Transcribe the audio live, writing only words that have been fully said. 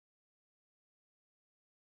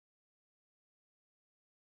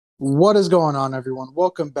What is going on, everyone?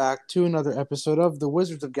 Welcome back to another episode of the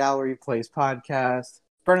Wizards of Gallery Plays podcast.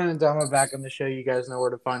 Brennan and Dama back on the show. You guys know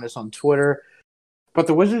where to find us on Twitter. But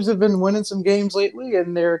the Wizards have been winning some games lately,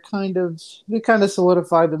 and they kind of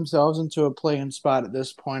solidified themselves into a play-in spot at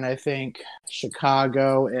this point. I think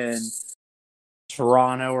Chicago and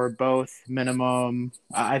Toronto are both minimum.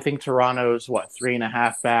 I think Toronto's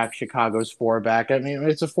 3.5 back. Chicago's 4 back. I mean,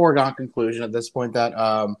 it's a foregone conclusion at this point that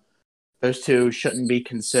those two shouldn't be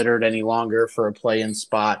considered any longer for a play-in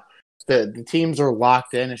spot. The teams are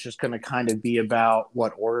locked in. It's just going to kind of be about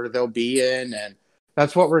what order they'll be in, and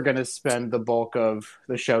that's what we're going to spend the bulk of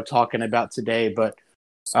the show talking about today. But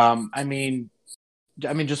I mean,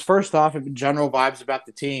 just first off, general vibes about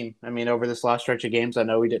the team. I mean, over this last stretch of games, I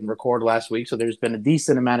know we didn't record last week, so there's been a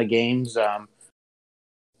decent amount of games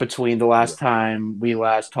between the last time we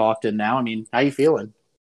last talked and now. I mean, how you feeling?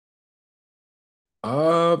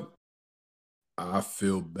 Uh, I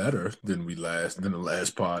feel better than the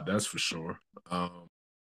last pod, that's for sure. I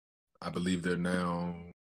believe they're now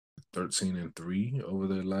 13-3 over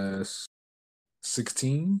their last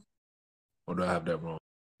 16. Or do I have that wrong?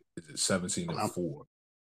 Is it 17-4?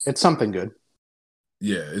 It's something good.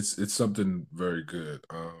 Yeah, it's something very good.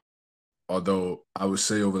 Although I would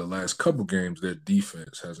say over the last couple games, their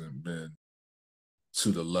defense hasn't been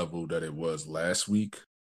to the level that it was last week.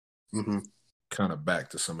 Mm-hmm. Kind of back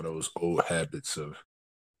to some of those old habits of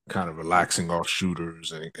kind of relaxing off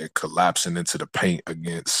shooters and collapsing into the paint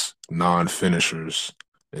against non-finishers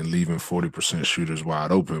and leaving 40% shooters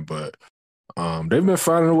wide open. But they've been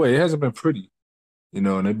finding a way. It hasn't been pretty,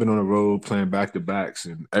 and they've been on the road playing back-to-backs,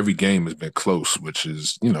 and every game has been close, which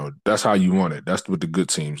is, that's how you want it. That's what the good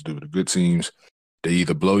teams do. The good teams, they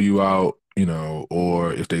either blow you out,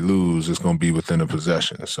 or if they lose, it's going to be within a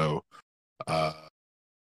possession. So,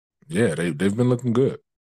 yeah, they've been looking good.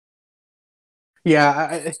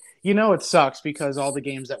 Yeah, it sucks because all the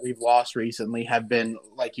games that we've lost recently have been,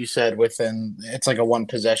 like you said, it's like a one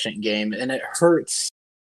possession game, and it hurts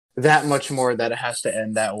that much more that it has to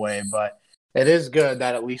end that way. But it is good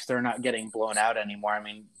that at least they're not getting blown out anymore. I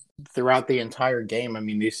mean, throughout the entire game, I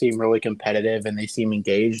mean, they seem really competitive and they seem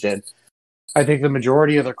engaged, and I think the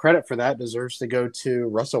majority of the credit for that deserves to go to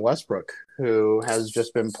Russell Westbrook, who has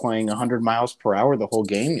just been playing 100 miles per hour the whole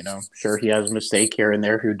game. Sure, he has a mistake here and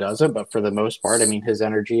there who doesn't, but for the most part, I mean, his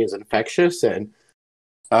energy is infectious. And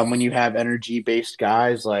when you have energy-based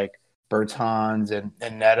guys like Bertans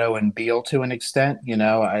and Neto and Beal to an extent,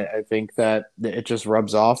 I think that it just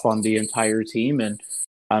rubs off on the entire team, and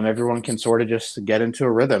everyone can sort of just get into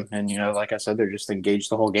a rhythm. And, like I said, they're just engaged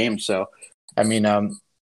the whole game. So, I mean,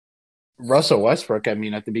 Russell Westbrook, I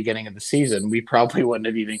mean, at the beginning of the season, we probably wouldn't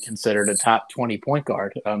have even considered a top 20 point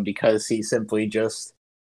guard because he simply just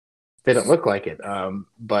didn't look like it.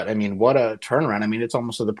 But, I mean, what a turnaround. I mean, it's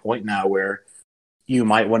almost to the point now where you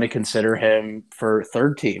might want to consider him for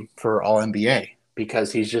third team for All NBA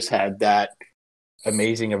because he's just had that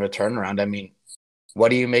amazing of a turnaround. I mean, what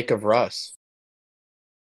do you make of Russ?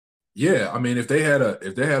 Yeah, I mean, if they had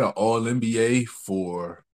an All NBA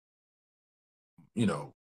for,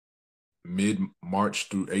 mid-March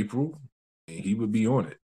through April, he would be on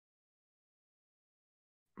it.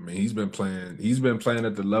 I mean, he's been playing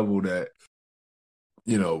at the level that,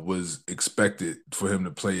 was expected for him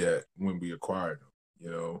to play at when we acquired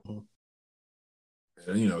him, Mm-hmm.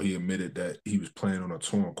 And, he admitted that he was playing on a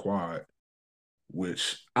torn quad,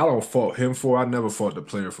 which I don't fault him for. I never fault the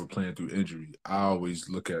player for playing through injury. I always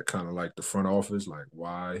look at kind of like the front office, like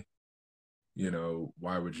why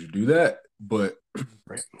would you do that? But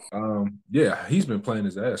Right. yeah, he's been playing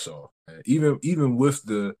his ass off. And even with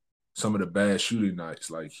some of the bad shooting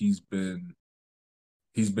nights, like he's been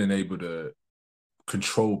able to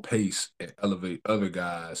control pace and elevate other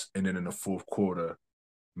guys, and then in the fourth quarter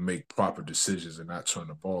make proper decisions and not turn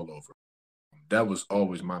the ball over. That was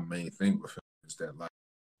always my main thing with him, is that, like,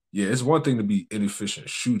 yeah, it's one thing to be inefficient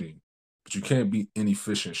shooting, but you can't be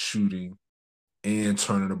inefficient shooting and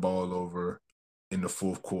turning the ball over in the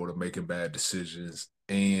fourth quarter, making bad decisions,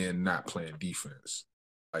 and not playing defense.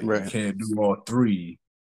 Like, Right. you can't do all three,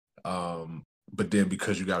 but then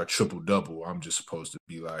because you got a triple-double, I'm just supposed to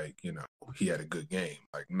be like, he had a good game.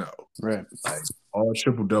 Like, no. Right. Like, all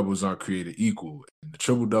triple-doubles aren't created equal. And the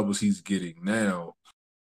triple-doubles he's getting now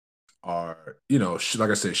are, like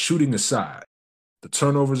I said, shooting aside. The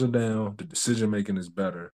turnovers are down, the decision-making is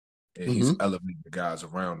better, and he's Mm-hmm. elevating the guys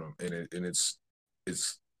around him. And it's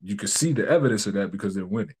you can see the evidence of that because they're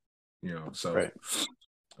winning. So Right.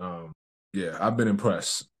 yeah, I've been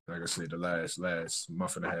impressed. Like I said, the last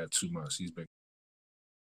month and a half, 2 months, he's been.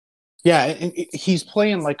 Yeah, and he's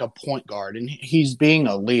playing like a point guard, and he's being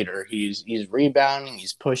a leader. He's rebounding,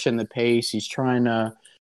 he's pushing the pace, he's trying to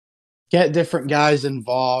get different guys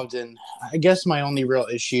involved. And I guess my only real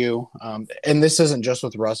issue, and this isn't just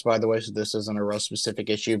with Russ, by the way, so this isn't a Russ specific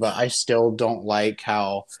issue, but I still don't like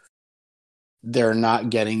how they're not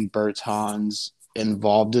getting Bertans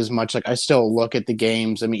involved as much. Like I still look at the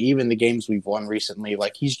games. I mean, even the games we've won recently,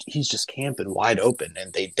 like he's just camping wide open,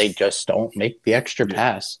 and they just don't make the extra Yeah.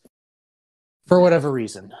 pass for whatever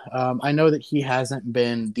reason. I know that he hasn't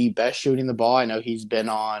been the best shooting the ball. I know he's been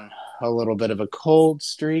on a little bit of a cold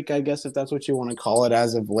streak, I guess, if that's what you want to call it,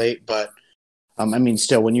 as of late. But I mean,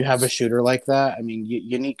 still, when you have a shooter like that, I mean,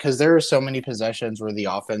 you need, because there are so many possessions where the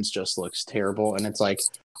offense just looks terrible, and it's like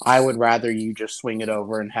I would rather you just swing it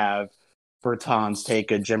over and have Bertans take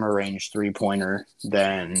a Jimmer range 3-pointer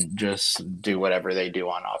than just do whatever they do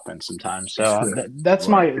on offense sometimes. So Right. that's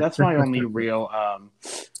my only real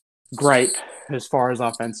gripe as far as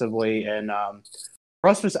offensively. And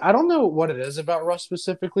Russ, I don't know what it is about Russ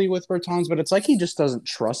specifically with Bertans, but it's like he just doesn't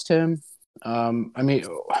trust him. I mean,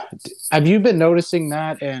 have you been noticing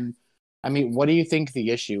that? And I mean, what do you think the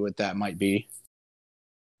issue with that might be?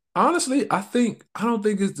 Honestly, I don't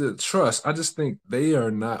think it's the trust. I just think they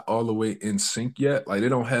are not all the way in sync yet. Like they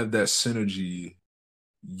don't have that synergy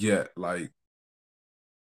yet, like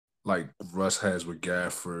Russ has with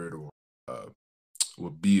Gafford or uh,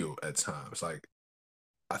 with Beal at times. Like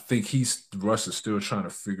I think Russ is still trying to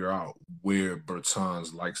figure out where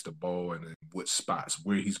Bertans likes the ball and in what spots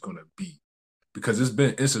where he's gonna be. Because there's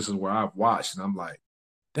been instances where I've watched and I'm like,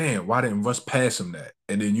 damn, why didn't Russ pass him that?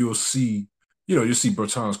 And then you'll see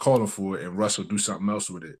Bertans calling for it and Russ will do something else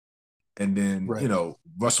with it. And then, Right.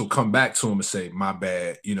 Russ will come back to him and say, my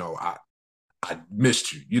bad, I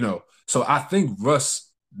missed you, So I think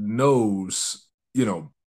Russ knows,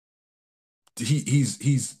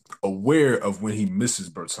 he's aware of when he misses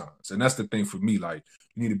Bertans. And that's the thing for me. Like,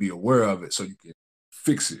 you need to be aware of it so you can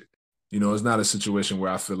fix it. It's not a situation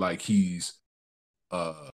where I feel like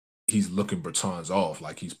uh he's looking Bertans off,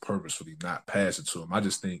 like he's purposefully not passing to him. I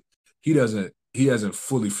just think he hasn't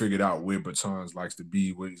fully figured out where Bertans likes to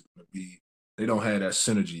be, where he's gonna be. They don't have that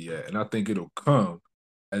synergy yet. And I think it'll come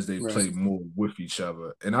as they Right. play more with each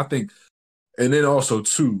other. And then also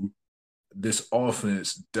too, this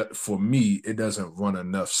offense, for me, it doesn't run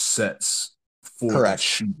enough sets for its Correct.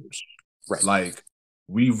 shooters. Right. Like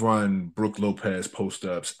we run Brook Lopez post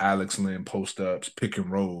ups, Alex Lynn post ups, pick and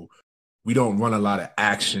roll. We don't run a lot of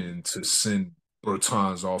action to send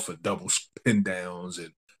Bertans off of double pin downs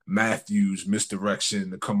and Matthews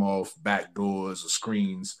misdirection to come off back doors or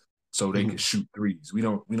screens so they can Mhm. shoot threes. We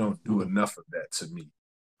don't do Mhm. enough of that to me.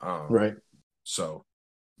 Um, Right. so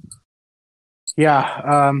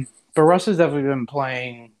Yeah. But Russ has definitely been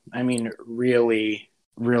playing, I mean, really,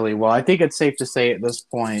 really well. I think it's safe to say at this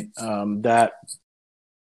point that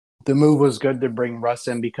the move was good to bring Russ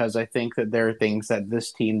in because I think that there are things that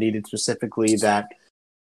this team needed specifically that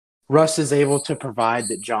Russ is able to provide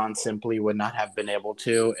that John simply would not have been able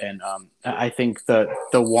to. And I think the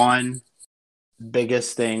one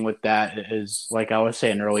biggest thing with that is, like I was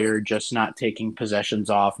saying earlier, just not taking possessions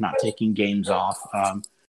off, not taking games off.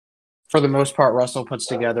 For the most part, Russell puts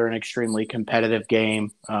together an extremely competitive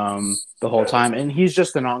game the whole time, and he's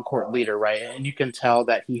just an on-court leader, right? And you can tell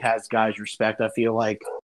that he has guys' respect. I feel like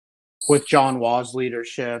with John Wall's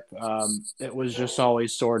leadership, it was just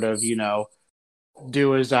always sort of,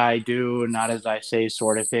 do as I do, not as I say,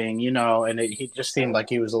 sort of thing, And he just seemed like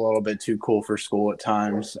he was a little bit too cool for school at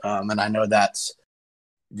times, and I know that's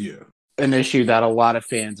yeah, an issue that a lot of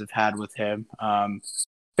fans have had with him.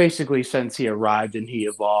 Basically, since he arrived and he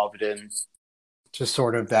evolved into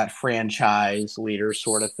sort of that franchise leader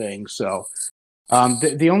sort of thing. So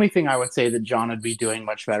the only thing I would say that John would be doing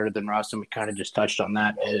much better than Russ, and we kind of just touched on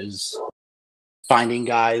that, is finding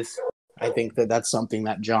guys. I think that that's something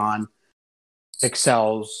that John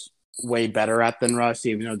excels way better at than Russ,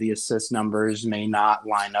 even though the assist numbers may not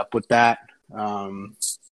line up with that.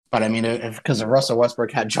 But I mean, because if Russell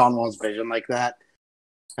Westbrook had John Wall's vision like that,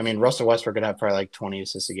 I mean, Russell Westbrook could have probably like 20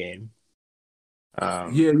 assists a game.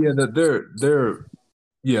 Um, yeah. That they're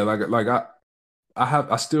yeah.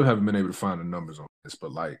 I still haven't been able to find the numbers on this,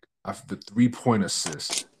 but like the 3-point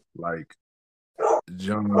assist, like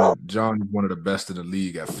John is one of the best in the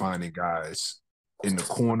league at finding guys in the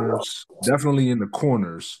corners, definitely in the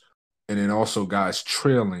corners, and then also guys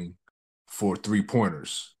trailing for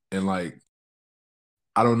 3-pointers. And like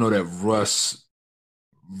I don't know that Russ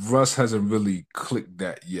hasn't really clicked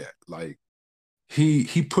that yet. Like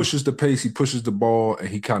he pushes the pace, he pushes the ball, and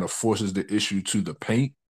he kind of forces the issue to the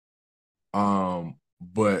paint.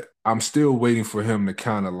 but I'm still waiting for him to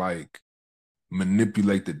kind of like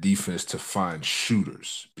manipulate the defense to find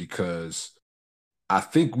shooters because I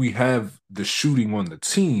think we have the shooting on the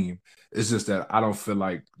team. It's just that I don't feel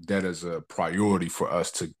like that is a priority for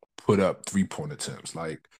us to put up 3-point attempts.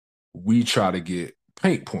 Like we try to get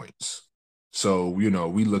paint points. So, we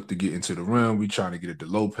look to get into the rim. We trying to get it to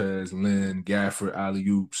Lopez, Lynn, Gafford, alley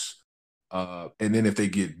oops. And then if they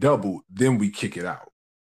get doubled, then we kick it out.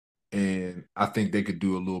 And I think they could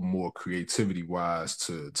do a little more creativity wise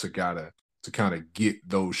to kind of get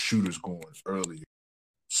those shooters going earlier.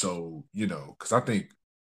 So, because I think,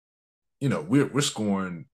 we're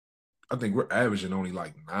scoring, I think we're averaging only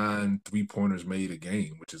like 9 3-pointers made a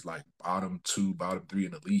game, which is like bottom 2, bottom 3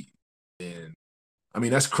 in the league. And I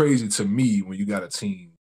mean, that's crazy to me when you got a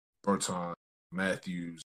team, Berton,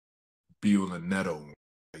 Matthews, Beal, and Neto.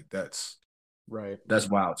 Like that's Right. That's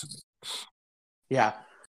wild to me. Yeah.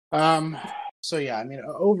 So yeah, I mean,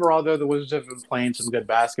 overall though, the Wizards have been playing some good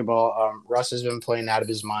basketball. Russ has been playing out of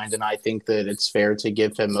his mind, and I think that it's fair to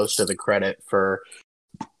give him most of the credit for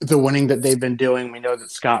the winning that they've been doing. We know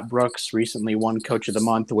that Scott Brooks recently won Coach of the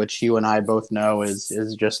Month, which you and I both know is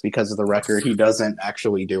just because of the record. He doesn't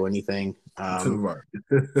actually do anything. Right.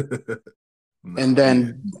 And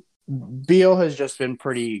then Beal has just been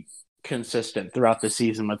pretty consistent throughout the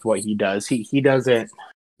season with what he does. He doesn't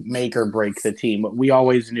make or break the team. But we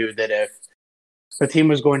always knew that if the team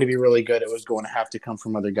was going to be really good, it was going to have to come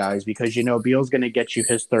from other guys because, Beal's going to get you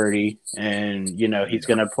his 30 and, he's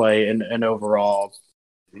going to play an overall.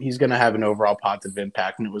 He's going to have an overall positive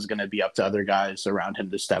impact, and it was going to be up to other guys around him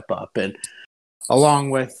to step up. And along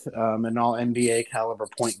with an all NBA caliber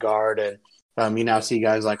point guard, and you now see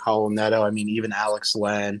guys like Raul Neto. I mean, even Alex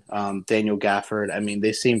Len, Daniel Gafford. I mean,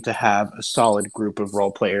 they seem to have a solid group of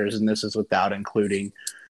role players, and this is without including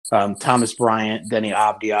Thomas Bryant, Denny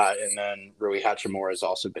Abdia, and then Rui Hachimura has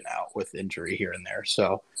also been out with injury here and there.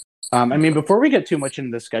 So, I mean, before we get too much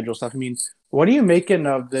into the schedule stuff, I mean, what are you making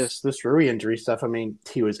of this Rui injury stuff? I mean,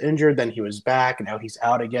 he was injured, then he was back, and now he's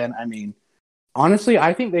out again. I mean, honestly,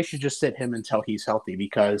 I think they should just sit him until he's healthy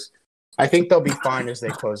because I think they'll be fine as they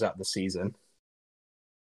close out the season.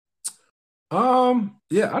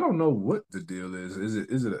 Yeah, I don't know what the deal is.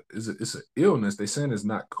 It's an illness. They saying it's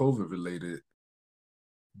not COVID related,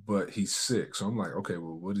 but he's sick. So I'm like, okay,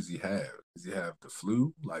 well, what does he have? Does he have the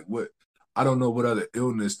flu? Like what? I don't know what other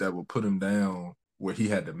illness that will put him down where he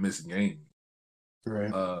had to miss game.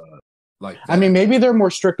 Right. Like that. I mean, maybe they're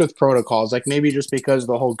more strict with protocols. Like maybe just because of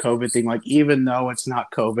the whole COVID thing, like even though it's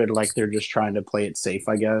not COVID, like they're just trying to play it safe,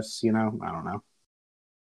 I guess, I don't know.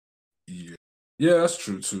 Yeah, that's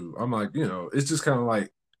true too. I'm like, it's just kind of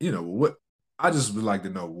like, what I just would like to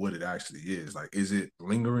know what it actually is. Like, is it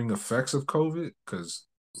lingering effects of COVID? Because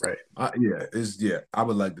right. I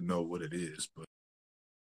would like to know what it is, but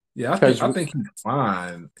yeah, I think he's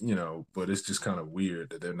fine, but it's just kind of weird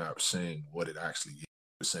that they're not saying what it actually is.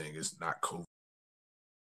 They're saying it's not COVID.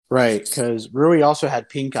 Right, because Rui also had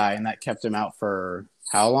pink eye, and that kept him out for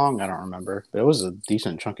how long? I don't remember. But it was a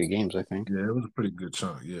decent chunk of games, I think. Yeah, it was a pretty good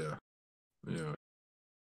chunk. Yeah.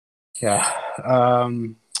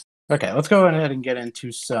 Okay, let's go ahead and get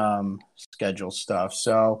into some schedule stuff.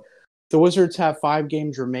 So the Wizards have 5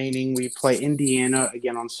 games remaining. We play Indiana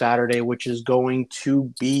again on Saturday, which is going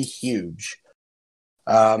to be huge.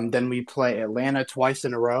 Then we play Atlanta twice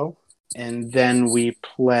in a row. And then we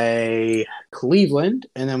play Cleveland.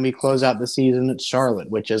 And then we close out the season at Charlotte,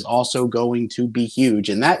 which is also going to be huge.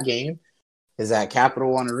 And that game is at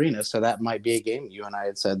Capital One Arena. So that might be a game you and I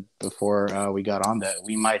had said before we got on that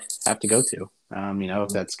we might have to go to. If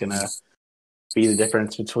that's going to be the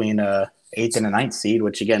difference between a 8th and a 9th seed,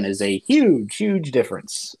 which again is a huge, huge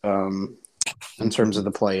difference in terms of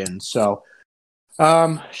the play-in. So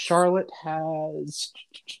Charlotte has,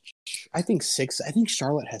 I think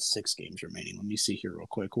Charlotte has 6 games remaining. Let me see here real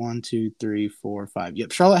quick. 1, 2, 3, 4, 5.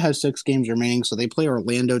 Yep, Charlotte has 6 games remaining. So they play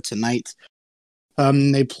Orlando tonight.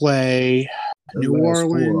 They play New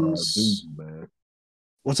Orleans.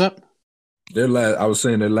 What's up? I was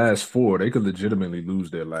saying their last 4. They could legitimately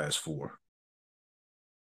lose their last 4.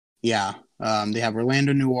 Yeah. They have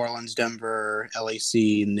Orlando, New Orleans, Denver,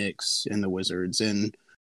 LAC, Knicks, and the Wizards. And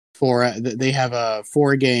they have a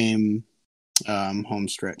 4-game home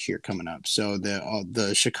stretch here coming up. So the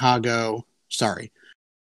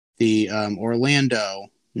Orlando,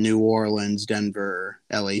 New Orleans, Denver,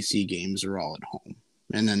 LAC games are all at home.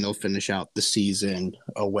 And then they'll finish out the season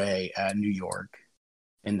away at New York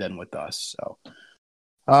and then with us. So,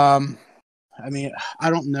 I mean,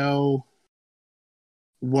 I don't know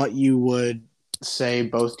what you would say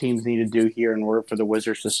both teams need to do here in order for the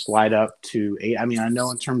Wizards to slide up to 8. I mean, I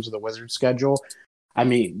know in terms of the Wizards schedule, I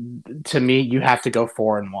mean, to me, you have to go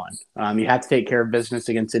 4-1. You have to take care of business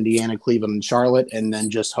against Indiana, Cleveland, and Charlotte, and then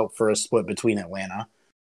just hope for a split between Atlanta.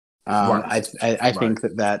 Right. I Right. think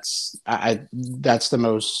that's the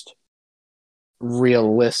most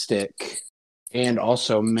realistic and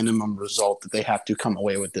also minimum result that they have to come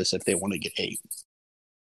away with this if they want to get 8.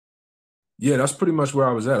 Yeah, that's pretty much where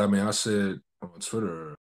I was at. I mean, I said on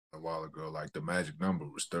Twitter a while ago, like the magic number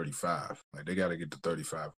was 35. Like they got to get to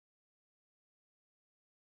 35.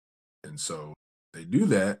 And so they do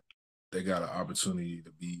that, they got an opportunity to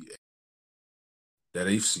be that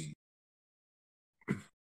eighth seed.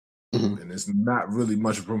 Mm-hmm. And there's not really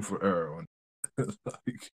much room for error on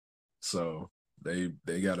like, so they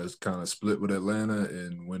got to kind of split with Atlanta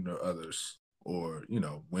and win the others, or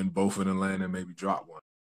win both in Atlanta and maybe drop one.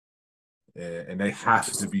 And they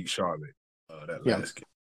have to beat Charlotte that Yeah, last game.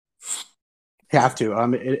 have to.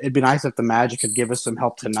 It'd be nice if the Magic could give us some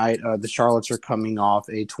help tonight. The Charlottes are coming off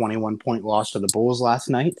a 21-point loss to the Bulls last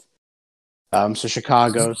night. So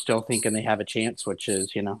Chicago still thinking they have a chance, which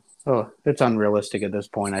is, it's unrealistic at this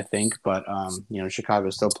point, I think. But,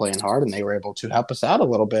 Chicago's still playing hard, and they were able to help us out a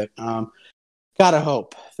little bit. Gotta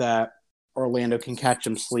hope that Orlando can catch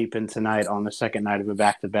them sleeping tonight on the second night of a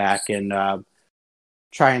back-to-back and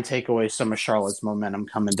try and take away some of Charlotte's momentum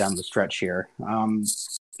coming down the stretch here.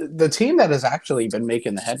 The team that has actually been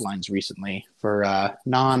making the headlines recently for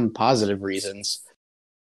non-positive reasons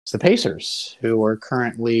is the Pacers, who are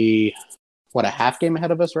currently a half game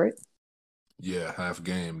ahead of us, right? Yeah, half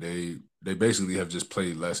game. They basically have just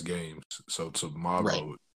played less games, so tomorrow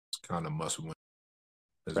Right. it's kind of must win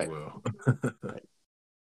as Right. well. Right.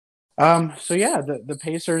 So yeah, the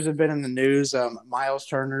Pacers have been in the news. Miles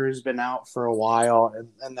Turner has been out for a while,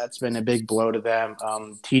 and that's been a big blow to them.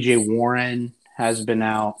 TJ Warren has been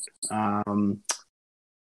out. And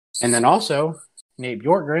then also Nate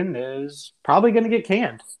Bjorkgren is probably going to get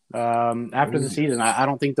canned after the season. I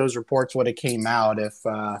don't think those reports would have came out if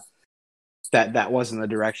that wasn't the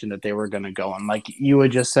direction that they were going to go in. Like you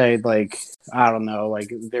would just say, like, I don't know,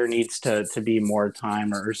 like there needs to be more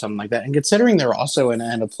time or something like that. And considering they're also in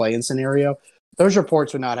a play-in scenario, those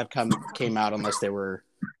reports would not have came out unless they were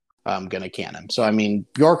going to can him. So I mean,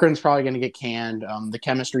 Bjorkgren's probably going to get canned. The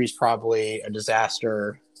chemistry is probably a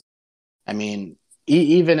disaster. I mean,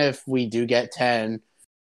 even if we do get 10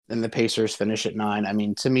 and the Pacers finish at 9, I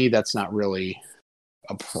mean, to me, that's not really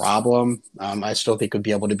a problem. I still think we'd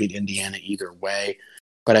be able to beat Indiana either way.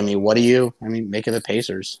 But I mean, make of the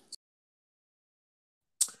Pacers?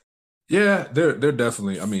 Yeah, they're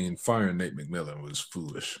definitely. I mean, firing Nate McMillan was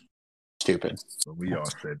foolish. Stupid. So we all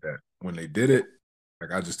said that when they did it.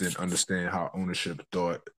 Like I just didn't understand how ownership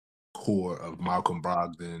thought core of Malcolm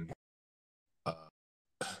Brogdon,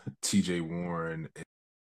 T.J. Warren, and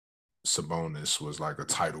Sabonis was like a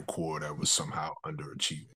title core that was somehow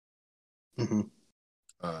underachieving. Mm-hmm.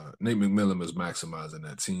 Nate McMillan was maximizing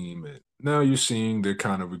that team, and now you're seeing they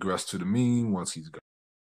kind of regress to the mean once he's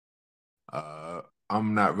gone.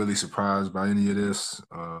 I'm not really surprised by any of this,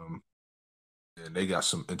 and they got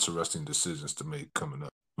some interesting decisions to make coming up.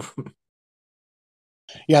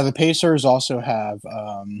 Yeah, the Pacers also have.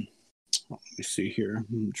 Let me see here.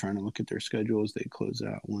 I'm trying to look at their schedules. They close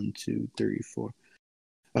out 1, 2, 3, 4.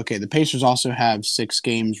 Okay, the Pacers also have 6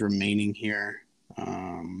 games remaining here.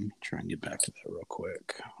 Try and get back to that real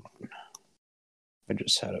quick. I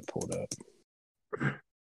just had it pulled up.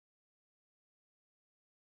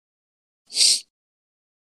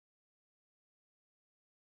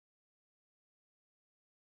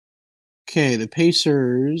 Okay, the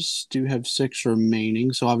Pacers do have 6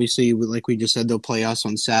 remaining. So obviously, like we just said, they'll play us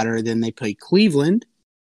on Saturday. Then they play Cleveland,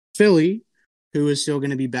 Philly, who is still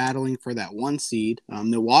going to be battling for that 1 seed,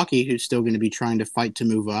 Milwaukee, who's still going to be trying to fight to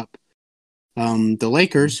move up, the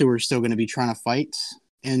Lakers, who are still going to be trying to fight,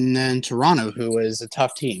 and then Toronto, who is a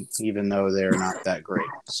tough team, even though they're not that great.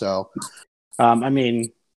 So, I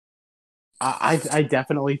mean, I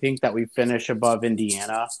definitely think that we finish above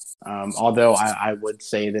Indiana, although I would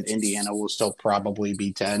say that Indiana will still probably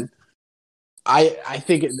be 10. I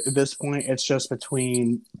think at this point it's just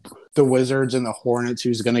between the Wizards and the Hornets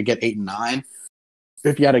who's going to get 8 and 9.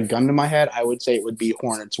 If you had a gun to my head, I would say it would be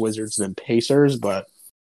Hornets, Wizards, then Pacers. But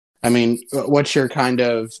I mean, what's your kind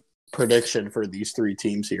of prediction for these 3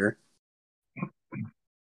 teams here?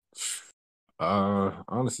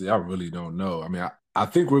 Honestly, I really don't know. I mean, I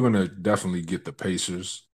think we're gonna definitely get the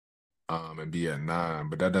Pacers, and be at 9,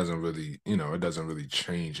 but that doesn't really, it doesn't really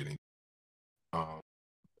change anything.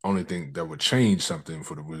 Only thing that would change something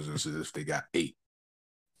for the Wizards is if they got 8.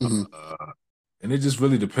 Mm-hmm. And it just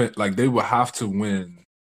really depends. Like they would have to win.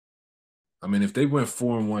 I mean, if they went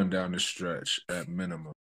 4-1 down the stretch at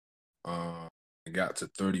minimum, and got to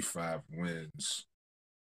 35 wins.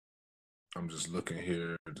 I'm just looking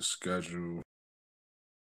here at the schedule.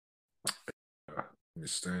 Let me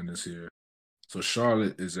stand this here. So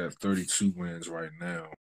Charlotte is at 32 wins right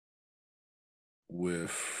now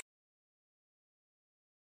with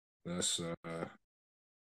that's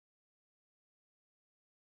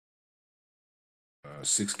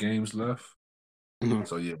 6 games left. Mhm.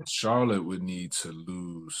 So yeah, Charlotte would need to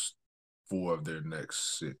lose 4 of their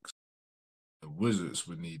next 6. The Wizards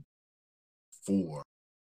would need 4,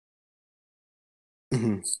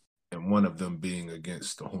 Mhm. and one of them being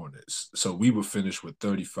against the Hornets. So we would finish with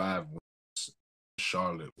 35 wins.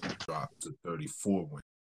 Charlotte would drop to 34 wins.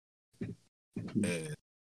 And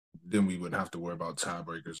then we wouldn't have to worry about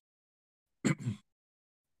tiebreakers.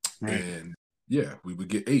 Right. And yeah, we would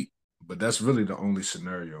get 8. But that's really the only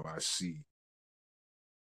scenario I see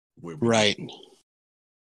where we Right.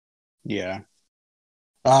 Yeah.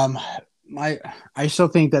 Um, I still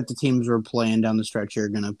think that the teams we're playing down the stretch here are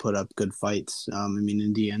going to put up good fights. I mean,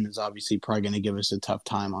 Indiana is obviously probably going to give us a tough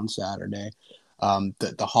time on Saturday.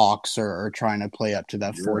 The Hawks are trying to play up to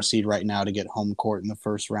that yeah. 4 seed right now to get home court in the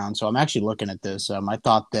first round. So I'm actually looking at this. I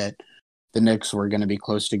thought that the Knicks were going to be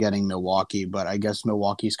close to getting Milwaukee, but I guess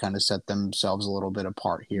Milwaukee's kind of set themselves a little bit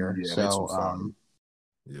apart here. Yeah, they're too So far.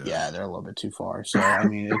 Yeah. yeah, they're a little bit too far. So I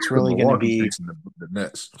mean, it's really going to Milwaukee be facing the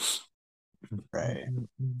Nets. right.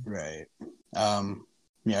 Right.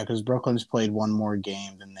 Yeah, because Brooklyn's played one more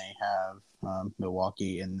game than they have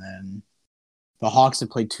Milwaukee, and then the Hawks have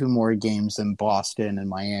played 2 more games than Boston and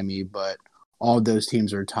Miami, but all of those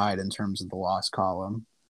teams are tied in terms of the loss column.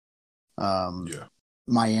 Yeah.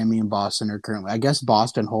 Miami and Boston are currently. I guess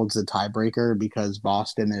Boston holds the tiebreaker because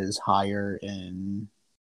Boston is higher in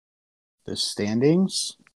the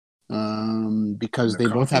standings. Because they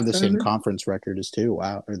both have the same conference record as 2.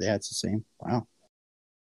 Wow, or they had the same. Wow.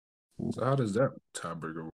 So how does that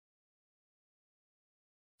tiebreaker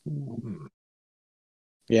work?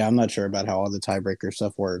 Yeah, I'm not sure about how all the tiebreaker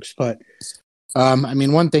stuff works, but I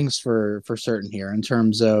mean, one thing's for certain here in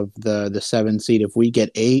terms of the 7 seed. If we get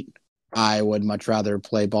 8, I would much rather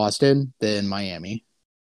play Boston than Miami.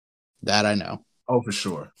 That I know. Oh, for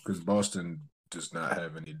sure, because Boston does not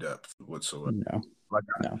have any depth whatsoever. No, Like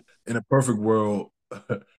no. in a perfect world,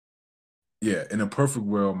 yeah, in a perfect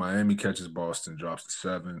world, Miami catches Boston, drops to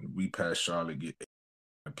 7. We pass Charlotte, get 8,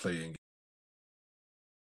 and play in.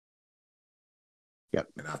 Yep.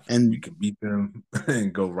 And I think And we can beat them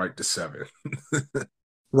and go right to 7.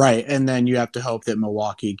 right, and then you have to hope that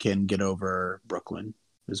Milwaukee can get over Brooklyn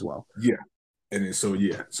as well. Yeah, and then so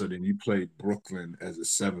then you play Brooklyn as a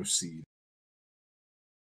 7th seed.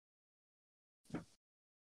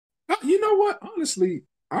 You know what? Honestly,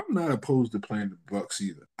 I'm not opposed to playing the Bucks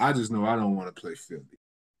either. I just know I don't want to play Philly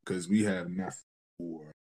because we have nothing for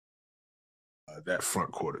that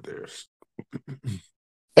front court of theirs.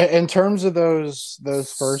 In terms of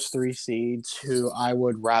those first 3 seeds, who I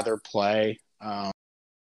would rather play,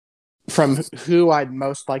 from who I'd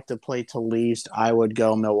most like to play to least, I would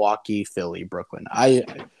go Milwaukee, Philly, Brooklyn.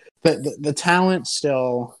 The talent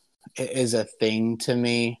still is a thing to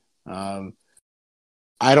me.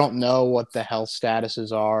 I don't know what the health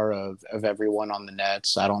statuses are of everyone on the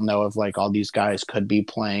Nets. I don't know if like all these guys could be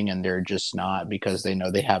playing and they're just not because they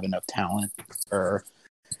know they have enough talent, or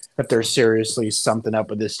if there's seriously something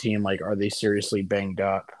up with this team. Like, are they seriously banged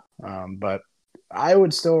up? But I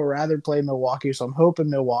would still rather play Milwaukee, so I'm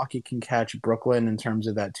hoping Milwaukee can catch Brooklyn in terms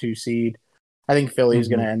of that 2 seed. I think Philly's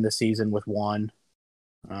going to end the season with 1.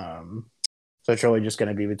 So it's really just going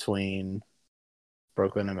to be between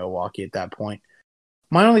Brooklyn and Milwaukee at that point.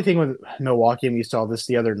 My only thing with Milwaukee, and we saw this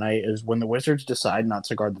the other night, is when the Wizards decide not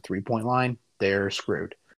to guard the 3-point line, they're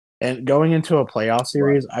screwed. And going into a playoff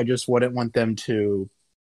series, I just wouldn't want them to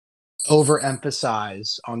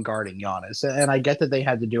overemphasize on guarding Giannis. And I get that they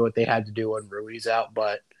had to do what they had to do when Rui's out,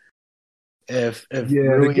 but if Rui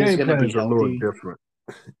is going to be healthy, different.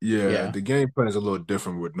 Yeah, the game plan is a little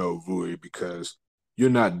different with no Rui because you're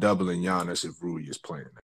not doubling Giannis if Rui is playing.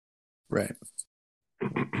 Right.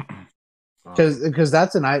 Because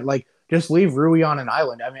that's like just leave Rui on an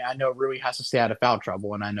island. I mean, I know Rui has to stay out of foul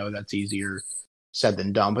trouble, and I know that's easier said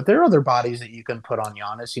than done. But there are other bodies that you can put on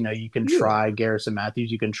Giannis. You know, you can try Garrison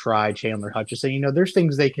Matthews, you can try Chandler Hutchison. You know, there's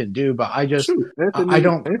things they can do, but I just I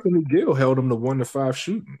don't. Anthony Gill held him to 1-5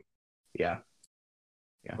 shooting. Yeah.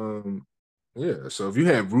 Yeah. So if you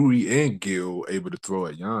had Rui and Gill able to throw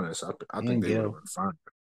at Giannis, I think they would have been fine.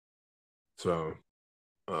 So,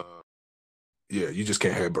 yeah, you just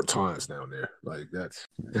can't have Bertans down there. Like that's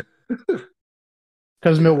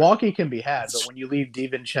Because Milwaukee can be had, but when you leave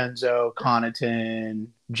DiVincenzo, Connaughton,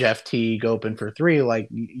 Jeff Teague open for three, like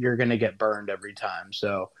you're going to get burned every time.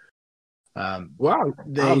 So, well, I'll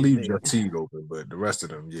they leave your Teague open, but the rest of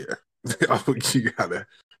them, yeah,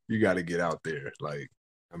 you gotta get out there. Like,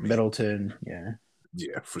 I mean, Middleton,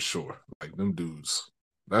 yeah, for sure. Like them dudes,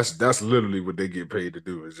 that's literally what they get paid to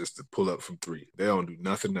do is just to pull up from three. They don't do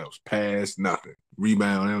nothing else. Pass, nothing.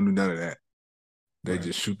 Rebound, they don't do none of that. They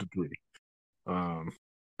just shoot the three.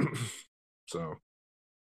 So,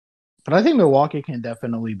 but I think Milwaukee can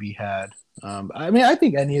definitely be had. I mean, I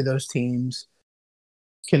think any of those teams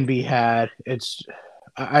can be had.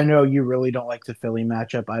 I know you really don't like the Philly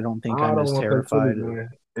matchup. I don't think I I'm don't as want that Philly, terrified. man.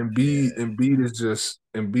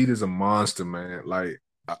 Embiid is a monster, man. Like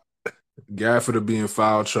Gafford to be in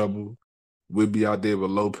foul trouble. We'll be out there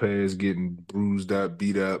with Lopez getting bruised up,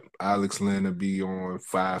 beat up. Alex Len to be on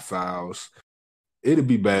 5 fouls. It'll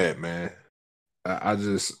be bad, man. I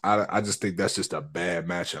just think that's just a bad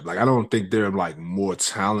matchup. Like I don't think they're like more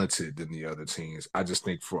talented than the other teams. I just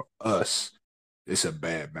think for us, it's a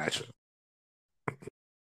bad matchup.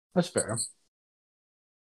 That's fair.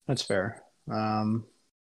 That's fair.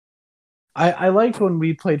 I liked when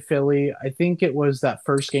we played Philly. I think it was that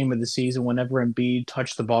first game of the season. Whenever Embiid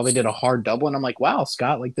touched the ball, they did a hard double, and I'm like, wow,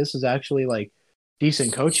 Scott, like this is actually like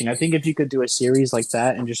decent coaching. I think if you could do a series like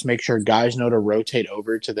that and just make sure guys know to rotate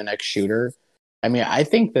over to the next shooter, I mean, I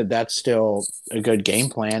think that that's still a good game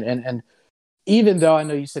plan. And even though I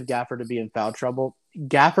know you said Gafford to be in foul trouble,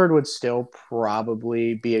 Gafford would still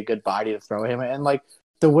probably be a good body to throw him. And like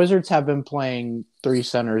the Wizards have been playing three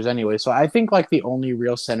centers anyway, so I think like the only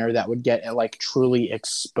real center that would get like truly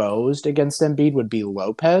exposed against Embiid would be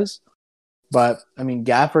Lopez. But I mean,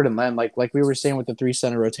 Gafford and Len, like we were saying with the three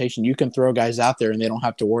center rotation, you can throw guys out there and they don't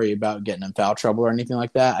have to worry about getting in foul trouble or anything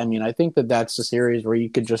like that. I mean, I think that that's a series where you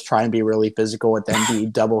could just try and be really physical with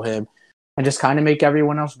Embiid, double him, and just kind of make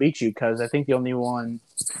everyone else beat you. Because I think the only one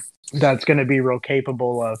that's going to be real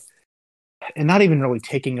capable of, and not even really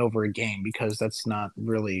taking over a game, because that's not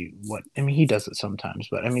really what I mean. He does it sometimes,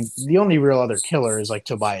 but I mean, the only real other killer is like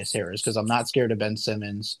Tobias Harris, because I'm not scared of Ben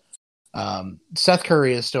Simmons. Seth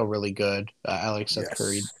Curry is still really good. I like Seth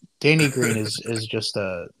Curry. Danny Green is just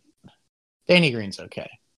Danny Green's okay.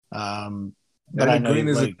 But Danny I know Green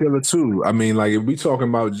is like, a killer too. I mean, like if we talking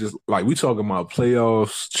about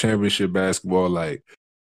playoffs, championship basketball, like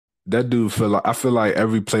that dude I feel like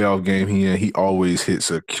every playoff game he always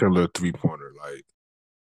hits a killer 3-pointer. Like,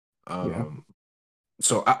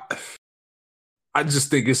 so I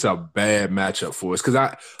just think it's a bad matchup for us because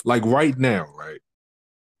right now, right.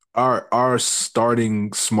 Our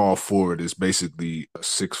starting small forward is basically a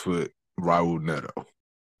 6-foot Raul Neto,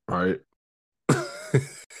 right?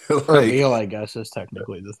 like, Beal, I guess, is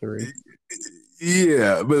technically the three.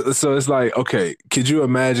 Yeah, but so it's like, okay, could you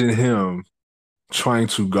imagine him trying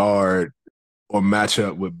to guard or match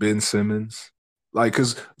up with Ben Simmons? Like,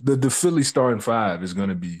 because the Philly starting 5 is going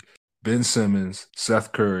to be Ben Simmons,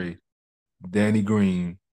 Seth Curry, Danny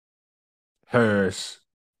Green, Harris,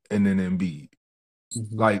 and then Embiid.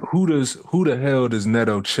 Mm-hmm. Like, who the hell does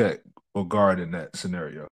Neto check or guard in that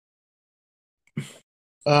scenario?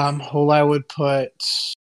 Well, I would put.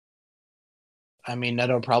 I mean,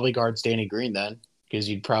 Neto probably guards Danny Green then, because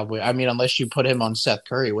you'd probably. I mean, unless you put him on Seth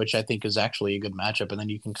Curry, which I think is actually a good matchup, and then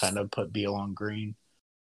you can kind of put Beal on Green.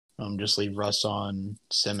 Just leave Russ on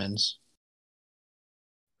Simmons.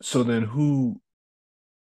 So then who?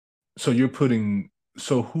 So you're putting.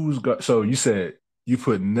 So who's got? So you said you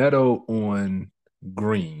put Neto on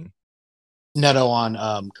Green. Neto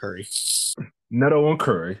on Curry. Neto on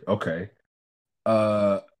Curry. Okay.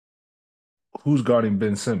 Who's guarding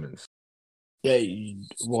Ben Simmons? Yeah,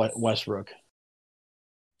 Westbrook.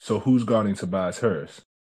 So who's guarding Tobias Harris?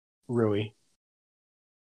 Rui.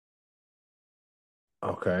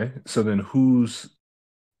 Okay. So then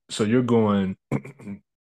so you're going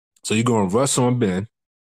Russ on Ben,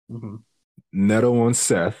 Neto on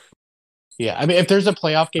Seth. Yeah, I mean, if there's a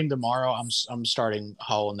playoff game tomorrow, I'm starting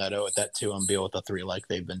Hall and Neto at that 2 and Beal with the 3 like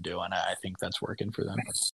they've been doing. I think that's working for them.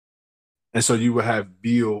 And so you would have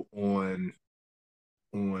Beal on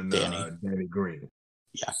Danny Green.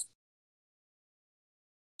 Yeah.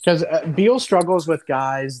 Because Beal struggles with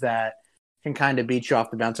guys that can kind of beat you off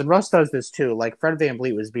the bounce. And Russ does this too. Like Fred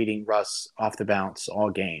VanVleet was beating Russ off the bounce all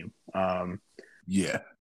game. Yeah.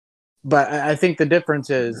 But I think the difference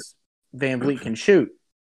is VanVleet can shoot.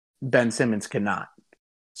 Ben Simmons cannot.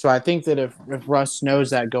 So I think that if Russ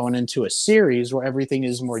knows that going into a series where everything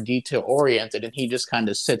is more detail oriented and he just kind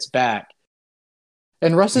of sits back,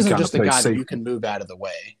 and Russ isn't just a guy that you can move out of the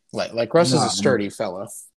way. Like Russ is a sturdy fella.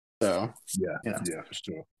 So yeah,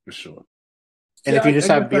 for sure. And Yeah, if you I just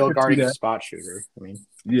guess have I Beal could see guarding a that. spot shooter, I mean,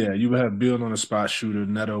 Yeah, you would have Bill on a spot shooter,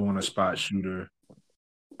 Neto on a spot shooter,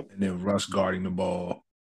 and then Russ guarding the ball,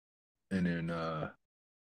 and then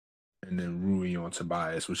Rui on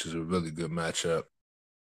Tobias, which is a really good matchup.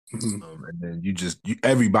 mhm. And then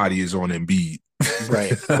everybody is on Embiid.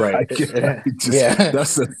 Right, right. Yeah,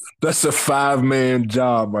 That's a 5-man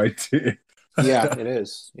job right there. yeah, it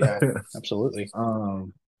is. Yeah, absolutely.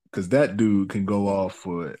 Because that dude can go off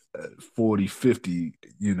for 40, 50,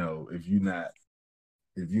 if you're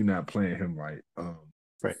not playing him right.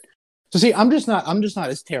 Right. So see, I'm just not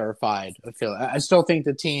as terrified of Philly. I still think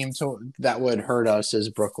the team that would hurt us is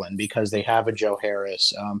Brooklyn because they have a Joe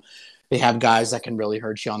Harris. They have guys that can really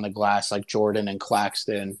hurt you on the glass like Jordan and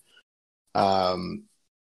Claxton. Um,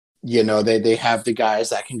 they have the guys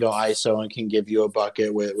that can go ISO and can give you a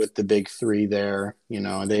bucket with the big three there.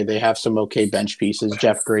 They have some okay bench pieces.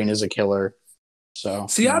 Jeff Green is a killer. So,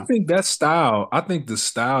 See, I think the style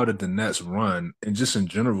that the Nets run, and just in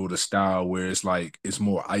general, the style where it's like it's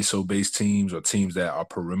more ISO based teams or teams that are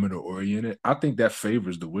perimeter oriented, I think that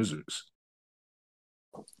favors the Wizards.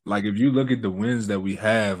 Like if you look at the wins that we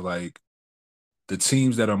have, like the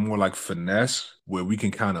teams that are more like finesse, where we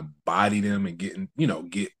can kind of body them and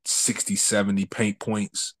get 60, 70 paint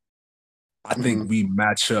points, I mhm, think we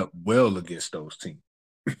match up well against those teams.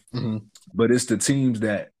 mhm. But it's the teams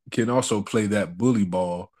that can also play that bully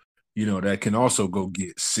ball, that can also go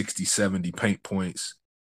get 60, 70 paint points,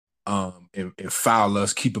 and foul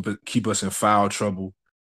us, keep us in foul trouble.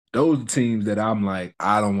 Those are teams that I'm like,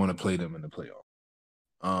 I don't want to play them in the playoff.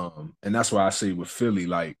 And that's why I say with Philly,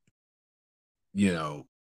 like,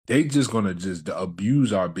 they just gonna just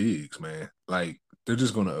abuse our bigs, man. Like they're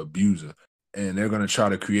just gonna abuse it. And they're gonna try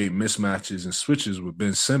to create mismatches and switches with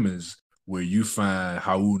Ben Simmons where you find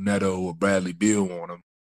Raul Neto or Bradley Beal on him,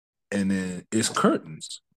 and then it's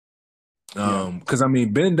curtains. Yeah. Because I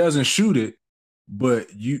mean Ben doesn't shoot it, but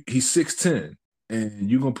he's 6'10", and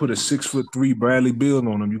you're gonna put a 6'3" Bradley Beal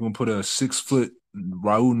on him, you're gonna put a 6 foot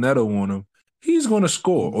Raul Neto on him, he's gonna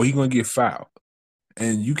score or he's gonna get fouled.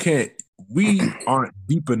 And we aren't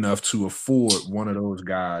deep enough to afford one of those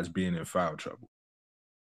guys being in foul trouble.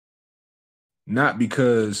 Not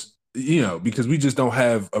because we just don't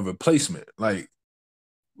have a replacement. Like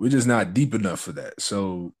we're just not deep enough for that.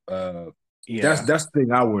 So that's Yeah. the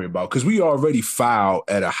thing I worry about because we already foul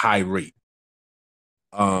at a high rate.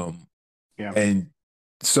 Yeah. And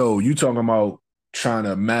so you talking about trying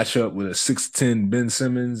to match up with a 6'10" Ben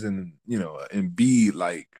Simmons and be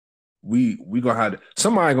like we gonna have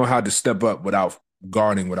somebody gonna have to step up without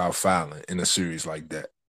guarding without fouling in a series like that.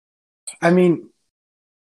 I mean,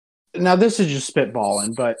 now this is just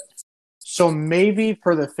spitballing, but so maybe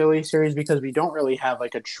for the Philly series because we don't really have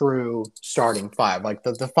like a true starting five. Like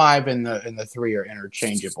the five and the three are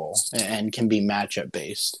interchangeable and can be matchup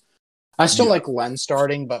based. I still Yeah. like Len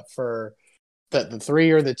starting, but for the three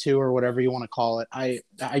or the two or whatever you want to call it,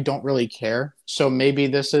 I don't really care. So maybe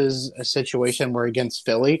this is a situation where against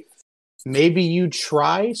Philly, maybe you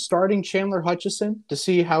try starting Chandler Hutchison to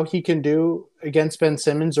see how he can do against Ben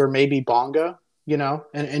Simmons or maybe Bonga,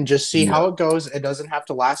 and just see Yeah. how it goes. It doesn't have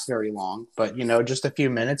to last very long, but just a few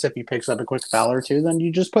minutes. If he picks up a quick foul or two, then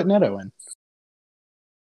you just put Neto in.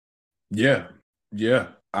 Yeah. Yeah.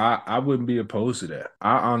 I wouldn't be opposed to that.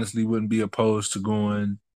 I honestly wouldn't be opposed to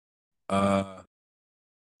going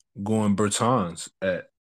Bertans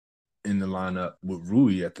in the lineup with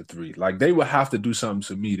Rui at the three. Like they would have to do something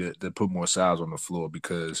to me to put more size on the floor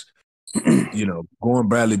because going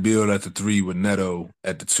Bradley Beal at the three with Neto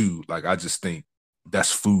at the two, like I just think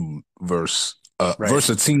that's food versus Right.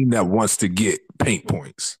 a team that wants to get paint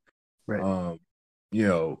points. Right.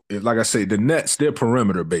 Like I say, the Nets, they're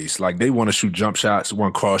perimeter based. Like they want to shoot jump shots,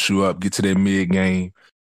 want to cross you up, get to their mid game,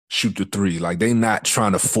 shoot the three. Like they not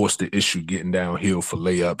trying to force the issue getting downhill for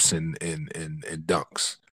layups and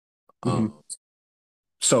dunks. Mm-hmm.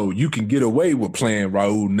 So you can get away with playing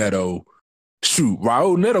Raul Neto. Shoot,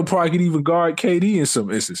 Raul Neto probably could even guard KD in some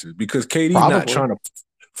instances because KD not Probably. trying to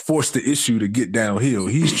force the issue to get downhill.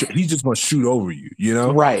 He's just going to shoot over you,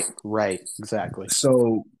 Right. Right. Exactly.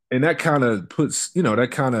 So, and that kind of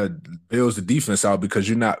bails the defense out because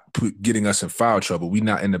you're not getting us in foul trouble. We're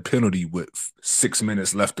not in the penalty with 6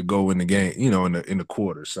 minutes left to go in the game, in the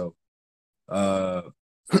quarter. So, yeah,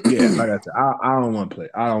 like I said, I don't want to play.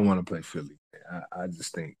 I don't want to play Philly. I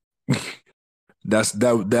just think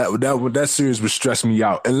that series would stress me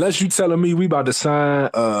out. Unless you telling me we about to sign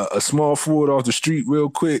a small forward off the street real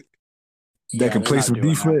quick that can they're play not some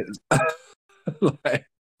doing that. defense.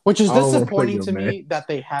 Which is I don't want to play disappointing them, to man. me that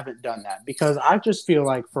they haven't done that because I just feel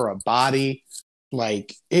like for a body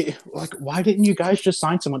Like, why didn't you guys just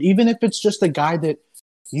sign someone? Even if it's just a guy that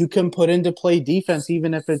you can put in to play defense,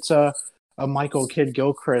 even if it's a Michael Kidd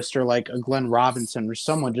Gilchrist or like a Glenn Robinson or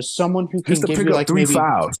someone who can Just to give pick you up like three maybe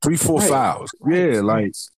fouls, 3-4 right, fouls. right, Yeah, like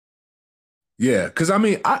right. yeah, because I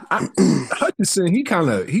mean, I Hutchinson, he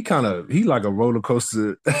like a roller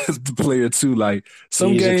coaster player too. Like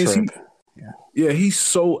some He's a games, trip. Yeah. yeah, he's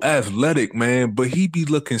so athletic, man, but he be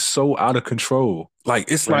looking so out of control.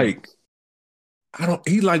 Like it's Right. like I don't.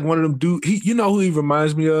 He like one of them dude. You know who he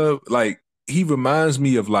reminds me of? Like he reminds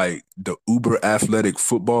me of like the uber athletic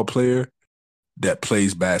football player that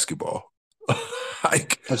plays basketball.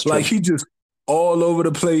 That's like true. he just all over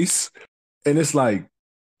the place, and it's like,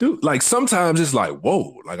 dude. Like sometimes it's like,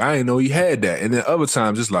 whoa, like I didn't know he had that, and then other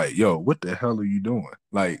times it's like, yo, what the hell are you doing?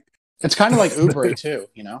 Like, It's kind of like Oubre too,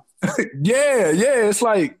 you know? yeah. It's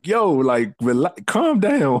like, yo, like, calm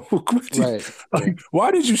down. Right. Like,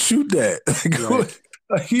 why did you shoot that? Right.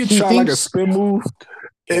 Like, he He tried like a thinks spin move,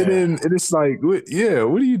 and yeah. then and it's like, what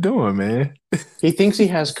are you doing, man? He thinks he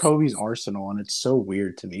has Kobe's arsenal, and it's so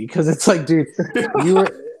weird to me because it's like, dude, you were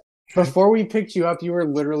before we picked you up, you were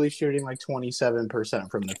literally shooting like 27%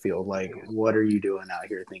 from the field. Like, what are you doing out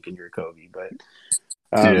here thinking you're Kobe? But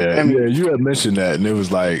Yeah, I mean, you had mentioned that, and it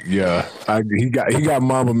was like, yeah, he got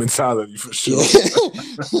mama mentality for sure.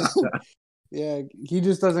 yeah, he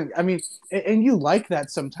just doesn't. I mean, and you like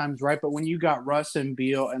that sometimes, right? But when you got Russ and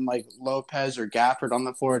Beal and like Lopez or Gafford on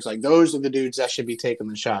the floor, it's like those are the dudes that should be taking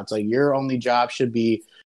the shots. Like your only job should be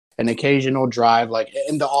an occasional drive. Like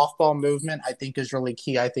in the off-ball movement, I think is really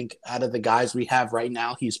key. I think out of the guys we have right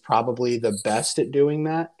now, he's probably the best at doing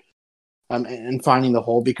that. And finding the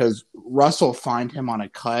hole because Russ will find him on a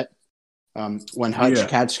cut when Hutch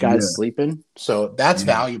catch guys sleeping. So that's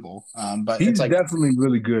valuable. But he's it's like definitely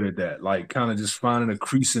really good at that. Like kind of just finding a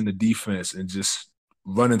crease in the defense and just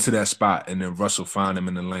running to that spot, and then Russell find him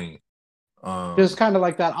in the lane. just kind of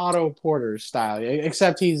like that Otto Porter style,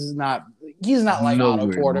 except he's not like Otto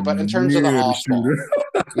Nowhere Porter, but in terms of the near the off ball. shooter.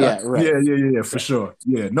 Yeah, right. Yeah, for Right. sure.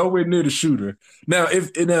 Yeah, nowhere near the shooter. Now,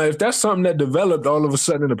 if that's something that developed all of a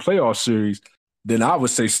sudden in the playoff series, then I would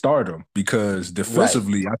say start him because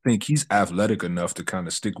defensively, I think he's athletic enough to kind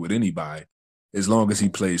of stick with anybody as long as he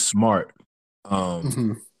plays smart.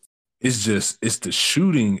 It's the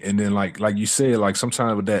shooting, and then like you said, like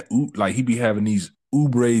sometimes with that, like he be having these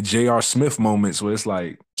Oubre J.R. Smith moments where it's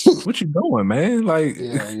like, what you doing, man? Like,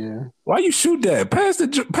 yeah. why you shoot that? Pass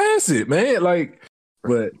it, man. Like,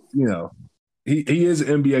 but you know, he is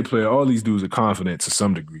an NBA player. All these dudes are confident to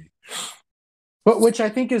some degree. But which I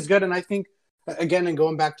think is good, and I think again, and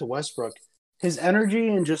going back to Westbrook, his energy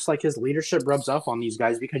and just like his leadership rubs off on these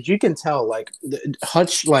guys because you can tell like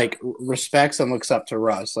Hutch like respects and looks up to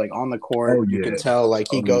Russ like on the court. You can tell like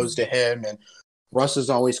he goes to him, and Russ is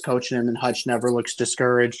always coaching him, and Hutch never looks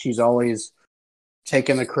discouraged. He's always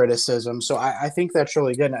taking the criticism. So I think that's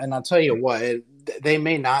really good. And I'll tell you what, they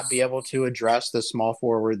may not be able to address the small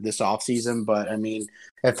forward this offseason, but I mean,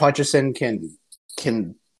 if Hutchison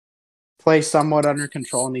can play somewhat under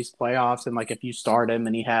control in these playoffs, and like if you start him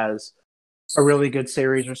and he has a really good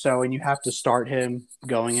series or so, and you have to start him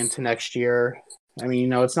going into next year, I mean, you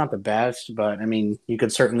know, it's not the best, but I mean, you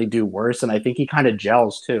could certainly do worse. And I think he kind of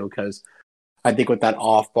gels too, because I think with that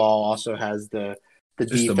off ball also has the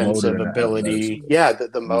defensive ability. Yeah,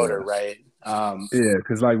 the motor, right? Yeah,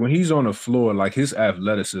 because like when he's on the floor, like his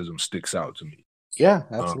athleticism sticks out to me. Yeah,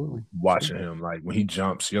 absolutely. Watching him, like when he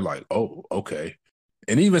jumps, you're like, oh, okay.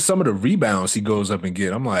 And even some of the rebounds he goes up and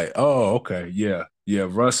get, I'm like, oh, okay, yeah.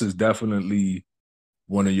 Russ is definitely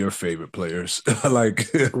one of your favorite players, like,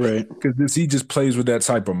 right? Because he just plays with that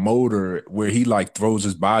type of motor where he like throws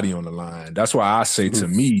his body on the line. That's why I say to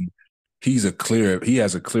me, he has a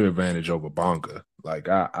clear advantage over Bonga. Like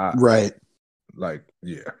right. Like,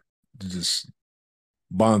 yeah, just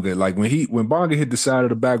Bonga. Like when Bonga hit the side of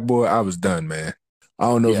the backboard, I was done, man. I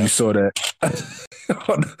don't know if you saw that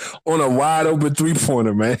on a wide open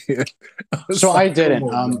 3-pointer, man. So I didn't.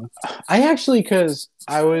 I actually, because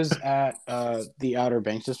I was at the Outer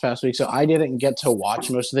Banks this past week, so I didn't get to watch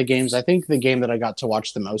most of the games. I think the game that I got to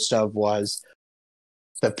watch the most of was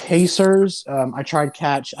the Pacers. I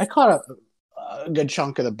caught a good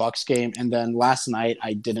chunk of the Bucks game, and then last night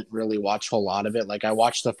I didn't really watch a whole lot of it. Like I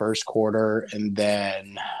watched the first quarter and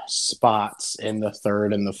then spots in the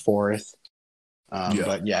third and the fourth.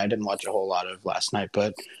 But yeah, I didn't watch a whole lot of last night.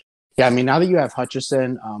 But yeah, I mean, now that you have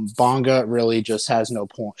Hutchison, Bonga really just has no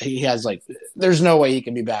point. He has like, there's no way he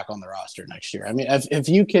can be back on the roster next year. I mean, if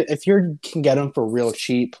you can get him for real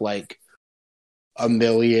cheap, like $1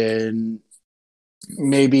 million,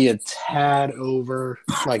 maybe a tad over.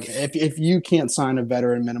 Like if you can't sign a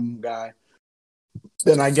veteran minimum guy,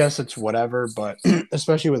 then I guess it's whatever. But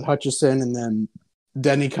especially with Hutchison and then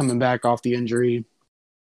Denny coming back off the injury,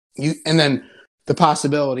 and then the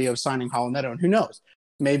possibility of signing Howell Neto, and who knows?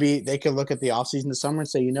 Maybe they could look at the offseason this summer and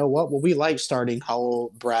say, you know what? Well, we like starting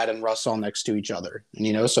Howell, Brad, and Russell next to each other.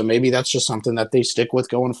 And, so maybe that's just something that they stick with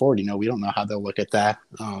going forward. We don't know how they'll look at that.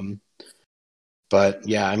 But,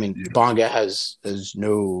 yeah, I mean, Bonga has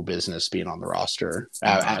no business being on the roster,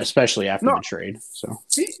 especially after the trade. So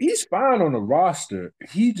he's fine on the roster.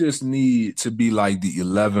 He just need to be like the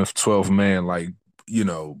 11th, 12th man, like,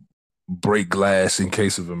 break glass in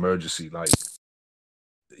case of emergency. Like,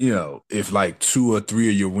 if like 2 or 3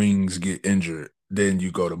 of your wings get injured, then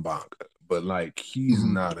you go to Bonga. But like he's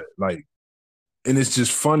not and it's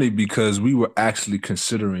just funny because we were actually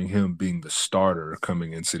considering him being the starter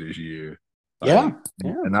coming into this year. Yeah.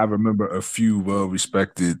 And I remember a few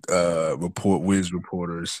well-respected Wiz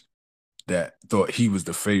reporters that thought he was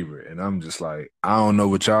the favorite. And I'm just like, I don't know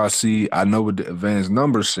what y'all see. I know what the advanced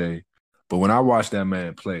numbers say. But when I watch that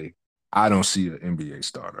man play, I don't see an NBA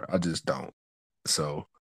starter. I just don't. So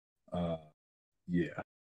yeah,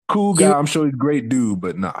 cool guy. I'm sure he's a great dude,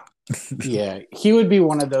 but nah. Yeah, he would be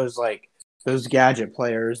one of those like those gadget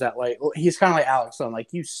players that like he's kind of like Alex Son. Like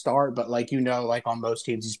you start, but like like on most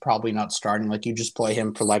teams he's probably not starting. Like you just play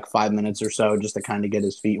him for like 5 minutes or so just to kind of get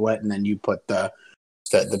his feet wet, and then you put the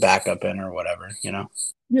backup in or whatever. Yeah,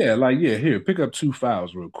 here, pick up 2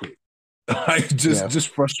 fouls real quick. Like just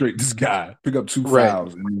frustrate this guy. Pick up 2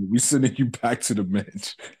 fouls, and we sending you back to the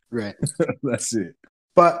bench. Right. That's it.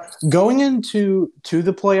 But going into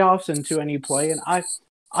the playoffs and to any play, and I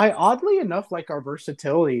oddly enough like our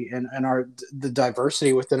versatility and the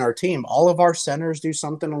diversity within our team. All of our centers do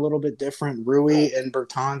something a little bit different. Rui and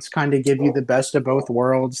Bertans kind of give you the best of both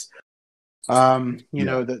worlds.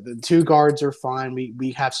 The 2 guards are fine.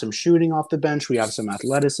 We have some shooting off the bench. We have some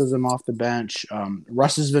athleticism off the bench.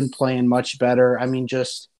 Russ has been playing much better.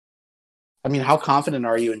 How confident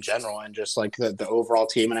are you in general and just like the overall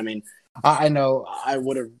team? And I know I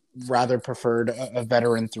would have rather preferred a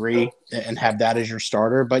veteran 3 and have that as your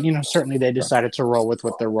starter, but certainly they decided to roll with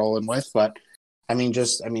what they're rolling with. But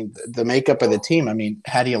the makeup of the team.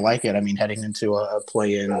 How do you like it? Heading into a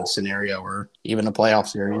play-in scenario or even a playoff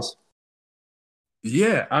series.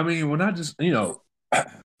 Yeah, when I just when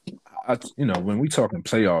we talking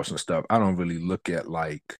playoffs and stuff, I don't really look at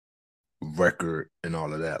like record and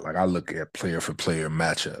all of that. Like I look at player for player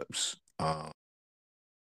matchups.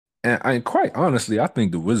 And quite honestly, I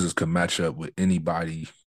think the Wizards could match up with anybody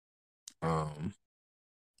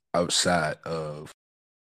outside of,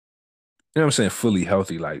 what I'm saying, fully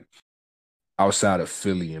healthy, like outside of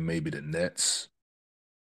Philly and maybe the Nets.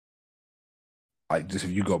 Like just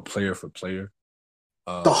if you go player for player.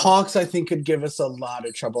 The Hawks, I think, could give us a lot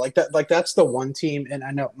of trouble. Like that, that's the one team, and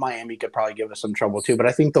I know Miami could probably give us some trouble too. But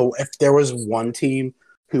I think if there was one team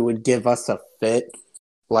who would give us a fit,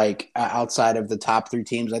 like outside of the top 3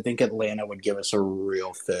 teams, I think Atlanta would give us a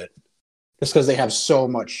real fit, just because they have so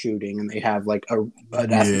much shooting and they have like an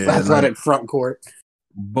athletic front court.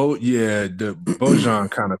 The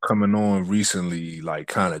Bojan kind of coming on recently, like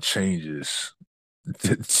kind of changes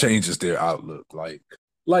their outlook. Like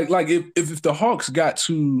if the Hawks got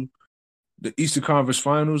to the Eastern Conference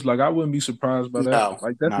Finals, like I wouldn't be surprised by that. No,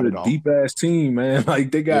 like that's a deep ass team, man.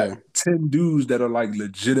 Like they got 10 dudes that are like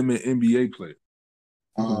legitimate NBA players.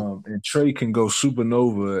 And Trey can go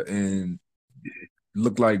supernova and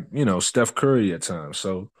look like Steph Curry at times.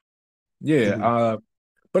 So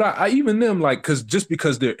but I even them like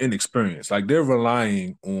because they're inexperienced, like they're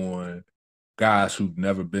relying on guys who've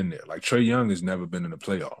never been there. Like Trae Young has never been in the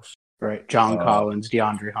playoffs. Right, John Collins,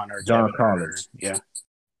 DeAndre Hunter, John Collins. Yeah,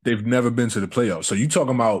 they've never been to the playoffs. So you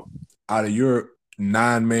talking about out of your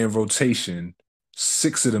 9-man rotation,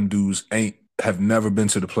 6 of them dudes have never been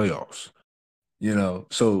to the playoffs.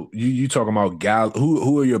 So you talking about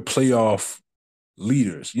who are your playoff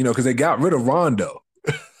leaders? Because they got rid of Rondo.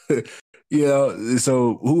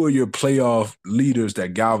 So who are your playoff leaders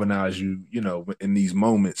that galvanize you? In these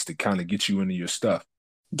moments to kind of get you into your stuff.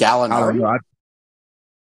 Gallinari. I don't know.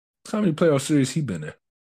 How many playoff series he been in?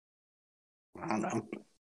 I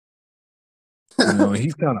don't know.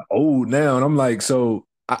 He's kind of old now, and I'm like,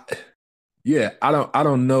 I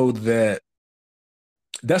don't know that.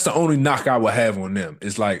 That's the only knock I would have on them.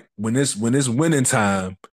 It's like when it's winning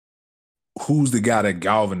time, who's the guy that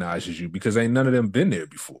galvanizes you? Because ain't none of them been there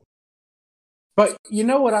before. But you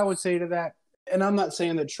know what I would say to that, and I'm not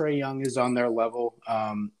saying that Trae Young is on their level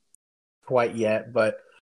quite yet, but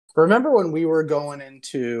remember when we were going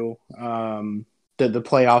into the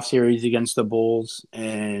playoff series against the Bulls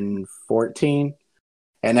in 2014,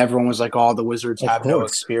 and everyone was like, "Oh, the Wizards have no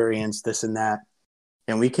experience, this and that."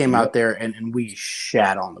 and we came Yep. out there and we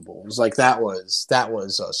shat on the Bulls. Like that was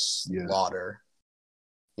a Yeah. slaughter,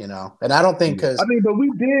 you know. And I don't think Yeah. I because mean, but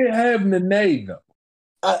we did have Nene though.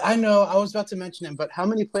 I know I was about to mention him, but how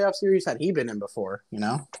many playoff series had he been in before? You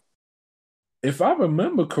know, If I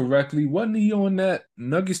remember correctly, wasn't he on that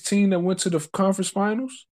Nuggets team that went to the conference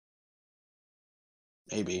finals?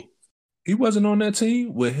 maybe He wasn't on that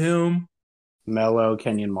team with him. Melo,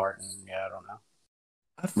 Kenyon Martin. Yeah, I don't know.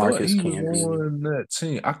 I thought Marcus he was Camby. on that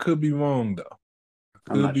team. I could be wrong though. I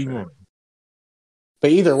I'm could not be sure. wrong.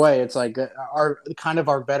 But either way, it's like our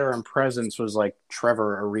veteran presence was like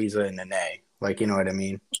Trevor Ariza and Nene. Like, you know what I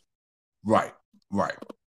mean? Right. Right.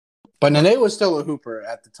 But Right. Nene was still a hooper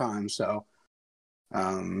at the time, so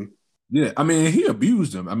Yeah, I mean, he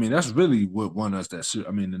abused him. I mean, that's really what won us that shit.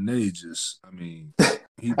 I mean, Nene just, I mean,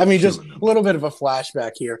 he was just killing them. a little bit of a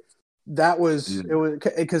flashback here. That was Yeah. it was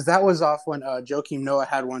because that was off when Joakim Noah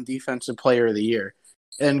had won Defensive Player of the Year,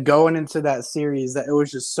 and going into that series, that it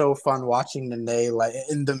was just so fun watching Nene. Like,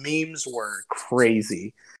 and the memes were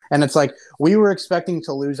crazy, and it's like we were expecting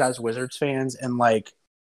to lose as Wizards fans in like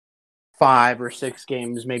 5 or 6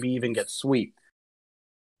 games, maybe even get sweep.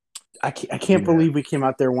 I can't Yeah. believe we came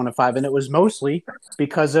out there 1-5, and it was mostly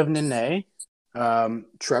because of Nene,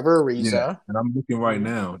 Trevor Yeah. Ariza. And I'm looking right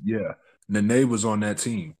now. Yeah. Nene was on that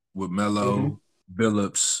team with Melo,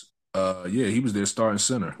 Billups. Yeah, he was their starting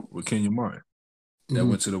center with Kenyon Martin. That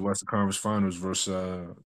went to the Western Conference Finals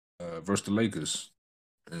versus the Lakers.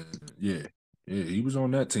 And yeah, he was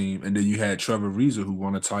on that team. And then you had Trevor Ariza who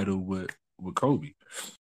won a title with Kobe.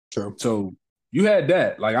 True. So you had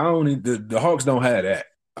that. Like I don't need the Hawks don't have that.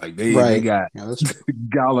 Like they Right. got Yeah, that's true.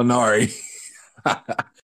 Gallinari.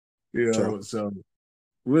 True. So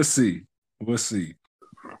we'll see. We'll see.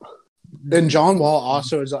 And John Wall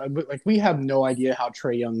also is like we have no idea how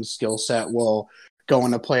Trae Young's skill set will go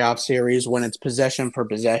in a playoff series when it's possession for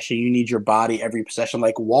possession. You need your body every possession.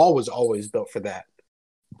 Like Wall was always built for that.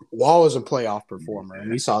 Wall is a playoff performer, and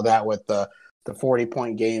we saw that with the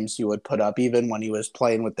 40-point games he would put up, even when he was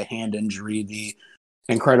playing with the hand injury. The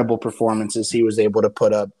incredible performances he was able to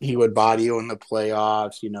put up. He would body you in the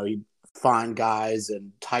playoffs. You know, he'd find guys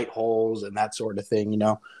in tight holes and that sort of thing. You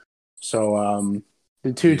know, so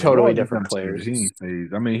the two totally Wall just different got scared. players. He ain't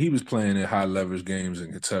phased. I mean, he was playing in high leverage games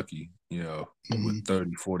in Kentucky, with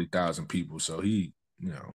 30, 40,000 people. So he,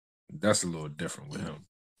 that's a little different with him.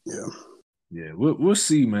 Yeah. Yeah, we'll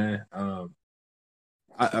see, man.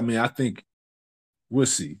 I mean, I think we'll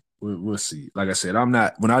see. We'll see. Like I said, when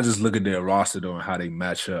I just look at their roster though and how they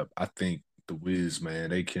match up, I think the Wiz, man,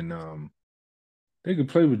 they can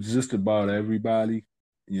play with just about everybody,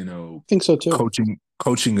 I think so too.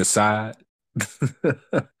 coaching aside.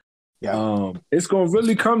 Yeah. It's gonna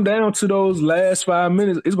really come down to those last 5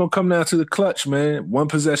 minutes. It's gonna come down to the clutch, man. One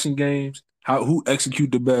possession games, who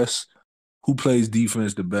execute the best, who plays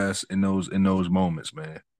defense the best in those moments,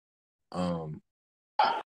 man.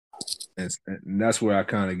 And that's where I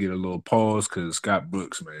kind of get a little pause because Scott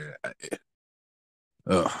Brooks, man.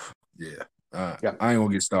 Yeah. I ain't gonna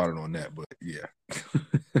get started on that, but yeah.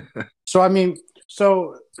 So I mean,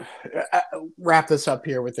 wrap this up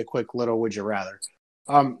here with a quick little would you rather.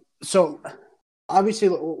 So obviously,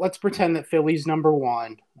 let's pretend that Philly's number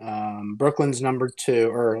 1, Brooklyn's number 2,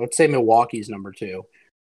 or let's say Milwaukee's number 2,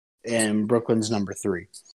 and Brooklyn's number 3.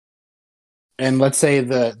 And let's say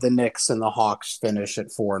the Knicks and the Hawks finish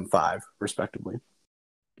at 4 and 5, respectively.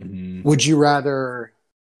 Mm-hmm. Would you rather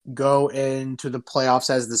go into the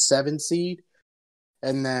playoffs as the 7 seed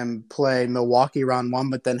and then play Milwaukee round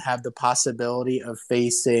 1, but then have the possibility of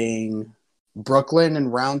facing Brooklyn in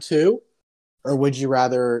round 2? Or would you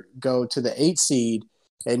rather go to the 8 seed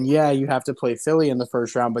and you have to play Philly in the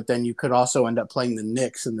first round, but then you could also end up playing the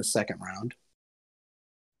Knicks in the second round?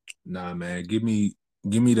 Nah, man, give me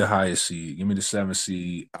the highest seed. Give me the 7th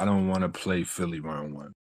seed. I don't want to play Philly round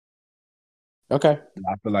 1. Okay.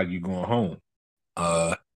 I feel like you're going home.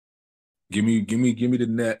 Give me the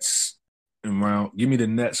Nets in round. Give me the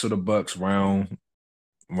Nets or the Bucks round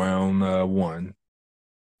 1,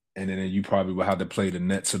 and then you probably will have to play the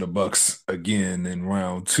Nets or the Bucks again in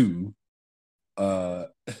round 2.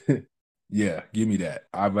 Yeah, give me that.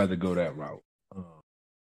 I'd rather go that route.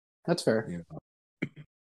 That's fair. You know.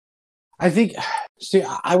 I think,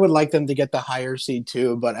 I would like them to get the higher seed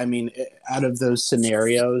too, but I mean, out of those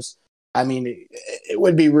scenarios, I mean, it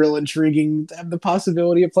would be real intriguing to have the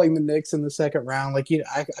possibility of playing the Knicks in the second round. Like,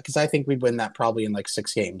 because I think we'd win that probably in like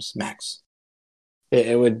 6 games max.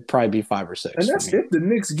 It would probably be 5 or And 6 for that's me. if the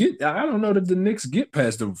Knicks get. I don't know that the Knicks get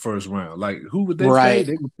past the first round. Like, who would they play? Right,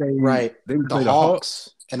 They would play. right. They would The play the Hawks.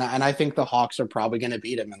 Hawks, and I think the Hawks are probably going to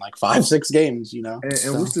beat them in like 5, 6 games. And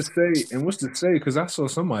So what's to say? And what's to say? Because I saw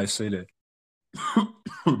somebody say that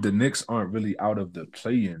the Knicks aren't really out of the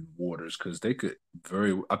play-in waters because they could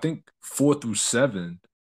very. I think 4 through 7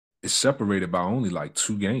 is separated by only like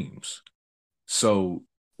 2 games. So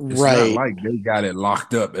it's not right, like they got it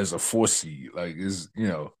locked up as a 4 seed. Like it's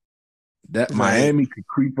that right. Miami could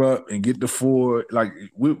creep up and get the 4. Like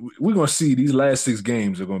we're gonna see these last 6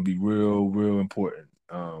 games are gonna be real important.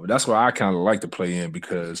 That's why I kind of like to play in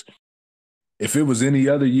because if it was any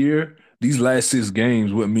other year, these last 6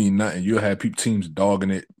 games wouldn't mean nothing. You'll have teams dogging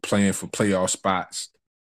it, playing for playoff spots,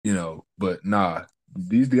 But nah,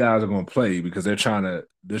 these guys are gonna play because they're trying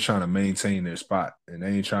to maintain their spot and they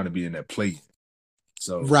ain't trying to be in that play.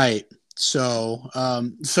 So Right. So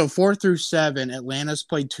 4 through 7, Atlanta's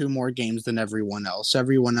played 2 more games than everyone else.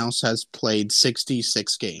 Everyone else has played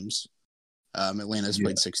 66 games. Atlanta's yeah,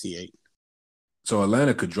 played 68. so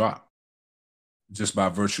Atlanta could drop just by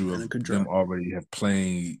virtue Atlanta of could them drop. already have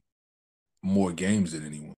played more games than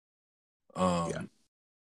anyone. Yeah.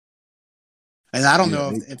 And I don't Yeah,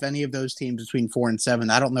 know if any of those teams between 4 and 7,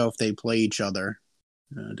 I don't know if they play each other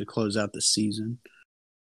to close out the season.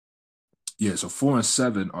 yeah. So 4 and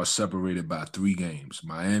 7 are separated by 3 games.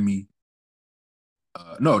 Miami,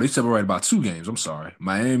 no, they separated by 2 games. I'm sorry.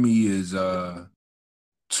 Miami is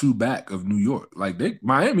 2 back of New York. Like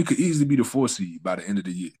Miami could easily be the 4 seed by the end of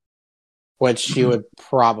the year. Which you would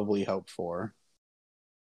probably hope for.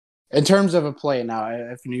 In terms of a play now,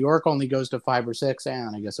 if New York only goes to 5 or 6,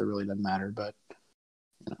 and I guess it really doesn't matter. But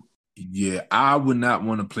Yeah, I would not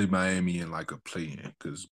want to play Miami in like a play-in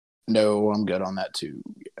because no, I'm good on that too.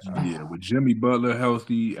 yeah, with Jimmy Butler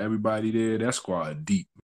healthy, everybody there, that squad deep.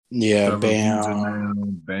 Yeah, Trevor Ariza Bam, now,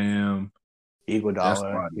 Bam, that Iguodala.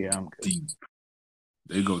 squad Yeah, I'm good. deep.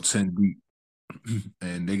 They go 10 deep,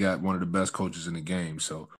 and they got one of the best coaches in the game.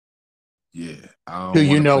 So yeah, I Who don't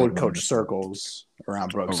want to play would them. coach circles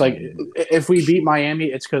around Brooks. Like, Around. if we beat Miami,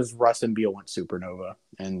 it's because Russ and Beal went supernova,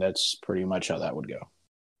 and that's pretty much how that would go.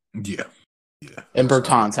 Yeah, yeah. And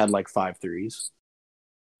Bertans had like 5 threes.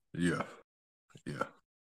 Yeah, yeah.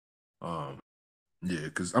 Yeah,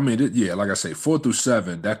 because I mean, like I say, 4 through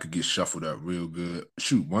 7 that could get shuffled up real good.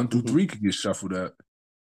 Shoot, 1 through 3 could get shuffled up,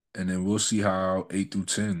 and then we'll see how 8 through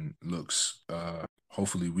 10 looks.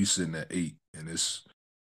 Hopefully, we sitting at 8, and it's.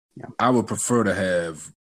 Yeah. I would prefer to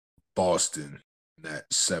have Boston in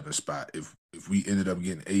that 7 spot. If we ended up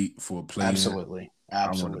getting 8 for a play, absolutely, I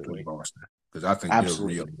want to play Boston because I think they're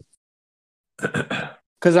real.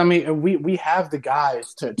 Because I mean, we have the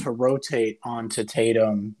guys to rotate onto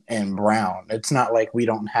Tatum and Brown. It's not like we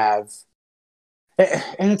don't have,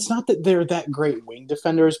 and it's not that they're that great wing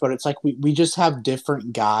defenders, but it's like we just have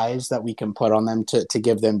different guys that we can put on them to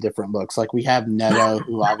give them different looks. Like we have Neto,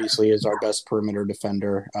 who obviously is our best perimeter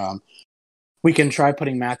defender. We can try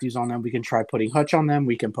putting Matthews on them. We can try putting Hutch on them.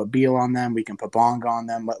 We can put Beal on them. We can put Bonga on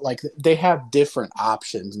them. But like they have different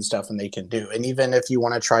options and stuff, and they can do. And even if you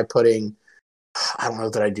want to try putting, I don't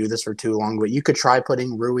know that I do this for too long, but you could try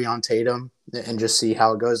putting Rui on Tatum and just see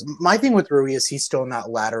how it goes. My thing with Rui is he's still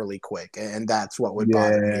not laterally quick, and that's what would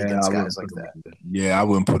bother me against guys like that. Yeah, I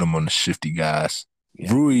wouldn't put him on the shifty guys.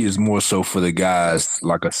 Yeah. Rui is more so for the guys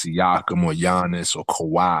like a Siakam or Giannis or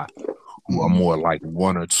Kawhi, who are more like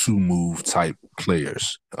 1 or 2 move type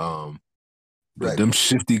players. But them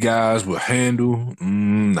shifty guys with handle,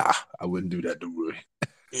 nah, I wouldn't do that to Rui.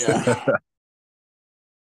 Yeah.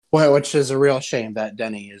 Well, which is a real shame that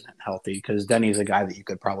Denny isn't healthy because Denny's a guy that you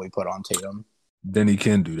could probably put on Tatum. Denny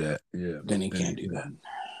can do that. Yeah. Denny can do that. Man.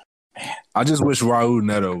 I just wish Raul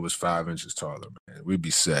Neto was 5 inches taller, man. We'd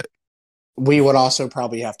be set. We would also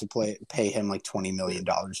probably have to pay him like $20 million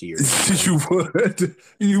a year.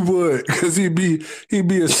 You would, because he'd be a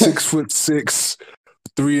 6'6",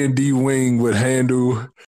 3-and-D wing with handle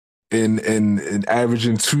and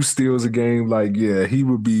averaging 2 steals a game. Like, yeah, he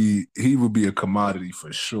would be a commodity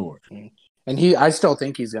for sure. And I still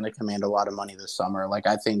think he's going to command a lot of money this summer. Like,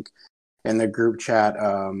 I think in the group chat,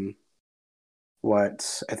 I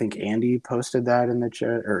think Andy posted that in the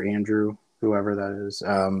chat, or Andrew, whoever that is,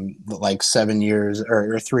 like 7 years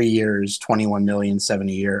or 3 years, 21 million, 7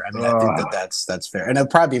 a year. I mean, I think that's fair, and it'll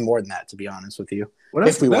probably be more than that, to be honest with you. Well,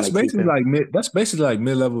 that's basically like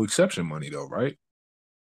mid-level exception money, though, right?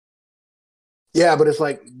 Yeah, but it's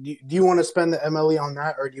like, do you want to spend the MLE on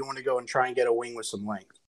that, or do you want to go and try and get a wing with some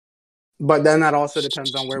length? But then that also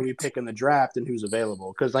depends on where we pick in the draft and who's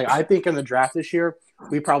available. Because like I think in the draft this year,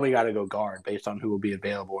 we probably got to go guard based on who will be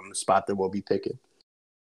available in the spot that we'll be picking.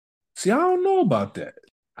 See, I don't know about that.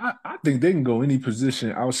 I think they can go any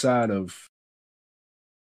position outside of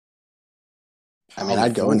I mean, power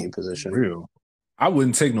I'd go forward. any position. Real. I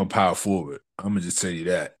wouldn't take no power forward. I'm gonna just tell you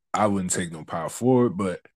that. I wouldn't take no power forward,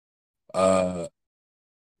 but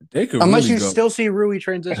they could Unless really you go. still see Rui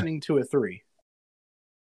transitioning to a 3.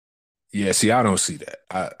 Yeah, see, I don't see that.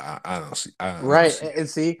 I don't see. I don't Right. see that. And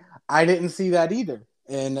see, I didn't see that either.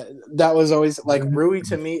 And that was always like Rui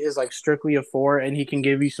to me is like strictly a 4, and he can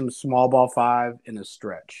give you some small ball 5 in a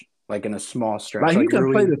stretch, like in a small stretch. Like he Like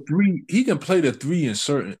can play Rui, the 3. He can play the 3 in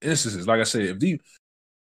certain instances. Like I said, if he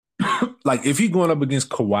like if he going up against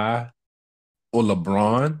Kawhi or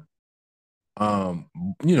LeBron,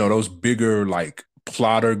 those bigger like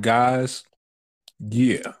plotter guys,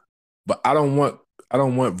 yeah. But I don't want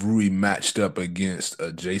Rui matched up against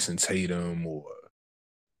Jason Tatum or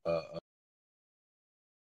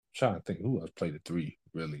trying to think who else played the 3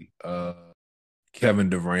 really. Kevin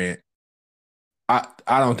Durant. I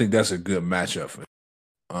don't think that's a good matchup for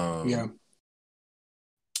him. yeah.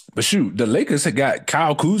 But shoot, the Lakers had got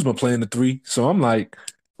Kyle Kuzma playing the 3, so I'm like,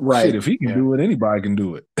 Right. shit, if he can do it, anybody can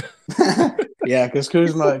do it. Yeah, because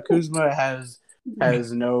Kuzma has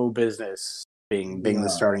no business being the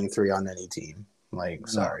starting 3 on any team. Like,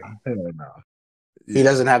 sorry. Hell no. He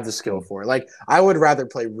doesn't have the skill for it. Like, I would rather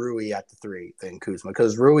play Rui at the 3 than Kuzma,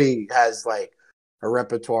 because Rui has like a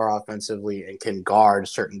repertoire offensively and can guard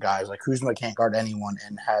certain guys. Like Kuzma can't guard anyone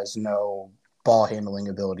and has no ball handling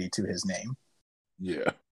ability to his name.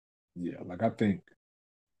 Yeah. Like I think,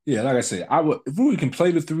 like I said, I would if Rui can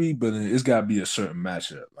play the 3, but it's got to be a certain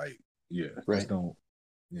matchup. Like, Right. just don't,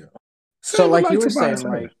 So, like you were saying,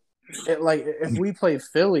 like if we play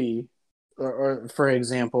Philly, or for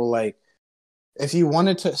example, like if you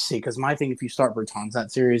wanted to see, because my thing, if you start Bertans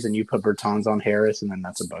that series and you put Bertans on Harris, and then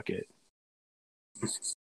that's a bucket.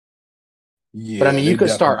 Yeah, but I mean, you could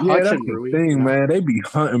start Hutch that's and the Rui. thing, man. They be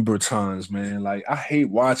hunting Bertans, man. Like I hate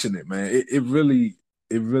watching it, man. It really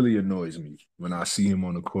annoys me when I see him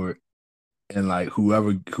on the court, and like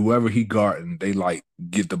whoever he guarding, they like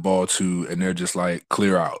get the ball to, and they're just like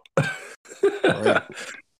clear out, Right.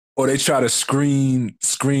 or they try to screen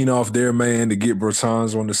off their man to get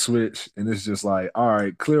Bertans on the switch, and it's just like, all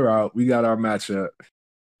right, clear out. We got our matchup.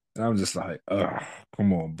 And I'm just like,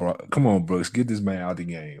 come on, bro. Come on, Brooks. Get this man out of the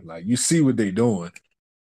game. Like, you see what they doing.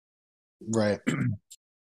 Right.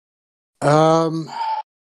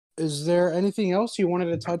 Is there anything else you wanted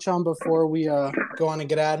to touch on before we go on and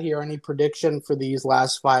get out of here? Any prediction for these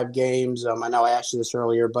last 5 games? I know I asked you this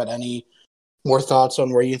earlier, but any more thoughts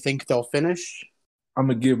on where you think they'll finish? I'm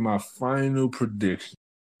going to give my final prediction.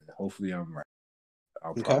 Hopefully I'm right.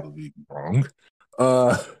 I'll probably be wrong.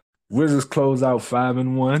 Wizards close out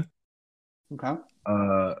 5-1. Okay.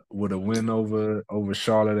 With a win over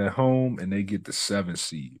Charlotte at home, and they get the 7th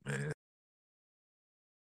seed, man.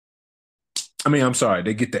 I mean, I'm sorry,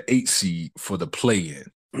 they get the 8th seed for the play-in.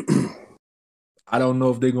 I don't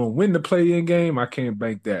know if they're gonna win the play-in game. I can't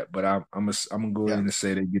bank that, but I'm gonna go ahead and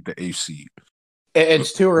say they get the 8th seed.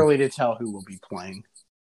 It's too early to tell who will be playing.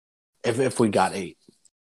 If we got 8.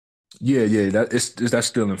 Yeah, that's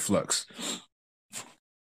still in flux.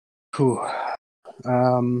 Cool.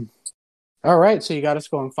 All right, so you got us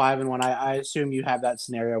going 5-1. I assume you have that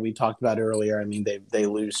scenario we talked about earlier. I mean, they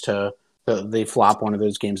lose to they flop one of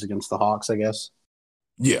those games against the Hawks, I guess.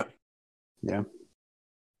 Yeah.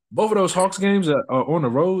 Both of those Hawks games are on the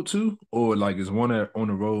road too, or like is one on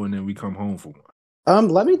the road and then we come home for one?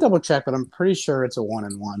 Let me double check, but I'm pretty sure it's a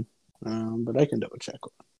 1-1. But I can double check.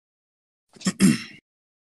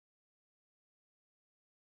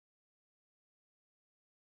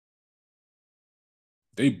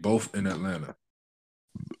 They both in Atlanta.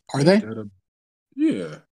 Are they?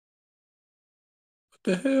 Yeah. What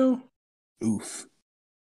the hell? Oof.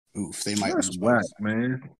 They might lose whack, both.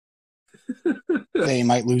 Man. They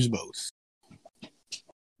might lose both.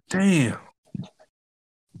 Damn.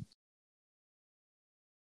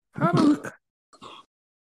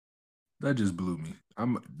 That just blew me. I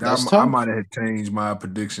might have changed my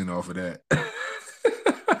prediction off of that.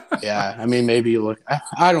 Yeah, I mean, maybe you look.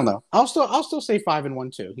 I don't know. I'll still say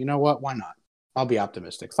 5-1 too. You know what? Why not? I'll be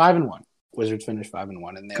optimistic. 5-1. Wizards finish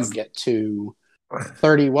 5-1, and they'll get to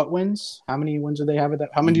 30. What wins? How many wins do they have at that?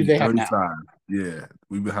 How many do they have now? 35. Yeah,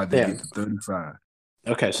 we would have to get to 35.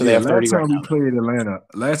 Okay, so they have 30 right now. Last time we played Atlanta.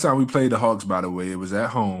 Last time we played the Hawks, by the way, it was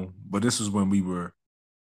at home. But this was when we were.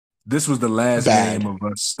 This was the last game of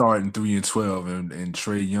us starting 3-12, and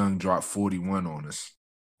Trae Young dropped 41 on us.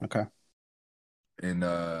 Okay. And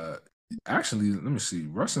actually, let me see.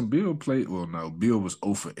 Russ and Bill played. Well, no, Bill was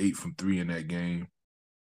 0 for 8 from 3 in that game.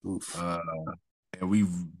 Oof. and we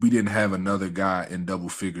didn't have another guy in double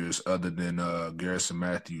figures other than Garrison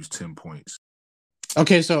Matthews 10 points.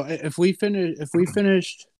 Okay, so if we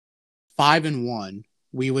finished 5-1,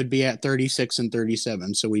 we would be at 36 and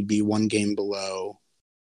 37, so we'd be one game below.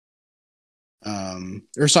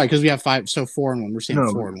 Or sorry, because we have 5, so 4-1. We're saying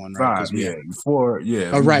 4-1, right? 5, yeah, 4,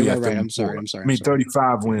 yeah. Oh, right. I'm sorry. I mean,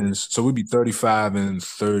 35 wins, so we'd be 35 and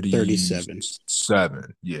 37.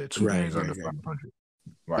 Yeah, two games under 500.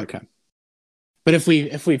 Right. Okay. But if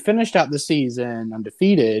we finished out the season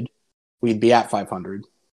undefeated, we'd be at 500.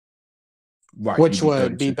 Right. Which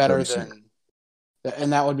would be better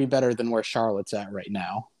and that would be better than where Charlotte's at right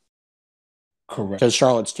now. Correct. Because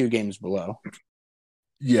Charlotte's 2 games below.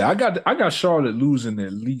 Yeah, I got Charlotte losing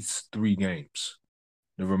at least 3 games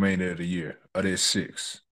the remainder of the year. Or there's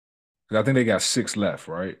 6. I think they got 6 left,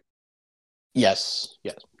 right? Yes.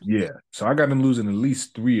 Yeah. So I got them losing at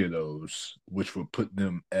least 3 of those, which would put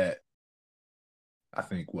them at, I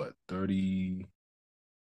think, 30?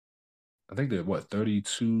 I think they're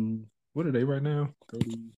 32? What are they right now?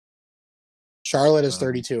 30. Charlotte is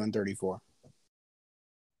 32 and 34.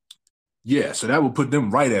 Yeah, so that would put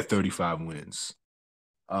them right at 35 wins.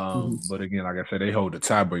 But again, like I said, they hold the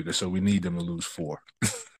tiebreaker, so we need them to lose 4.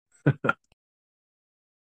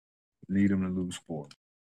 Need them to lose 4.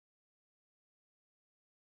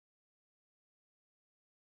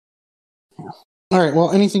 Yeah. All right.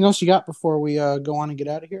 Well, anything else you got before we go on and get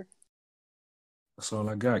out of here? That's all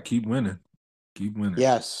I got. Keep winning.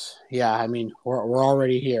 Yes. Yeah. I mean, we're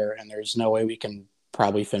already here, and there's no way we can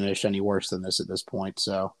probably finish any worse than this at this point.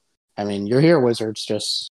 So, I mean, you're here, Wizards.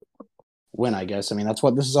 Just win, I guess. I mean, that's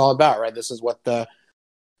what this is all about, right? This is what the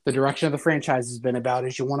direction of the franchise has been about,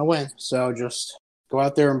 is you want to win. So just go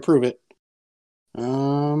out there and prove it.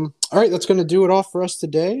 All right, that's going to do it all for us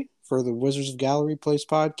today for the Wizards of Gallery Place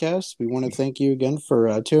podcast. We want to thank you again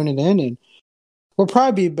for tuning in, and we'll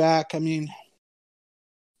probably be back. I mean,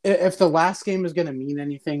 if the last game is going to mean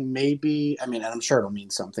anything, maybe, I mean, I'm sure it'll mean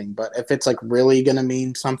something, but if it's like really going to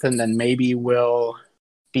mean something, then maybe we'll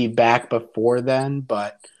be back before then.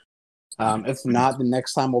 But if not, the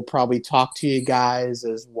next time we'll probably talk to you guys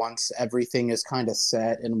is once everything is kind of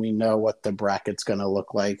set and we know what the bracket's going to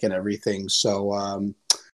look like and everything. So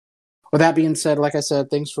with that being said, like I said,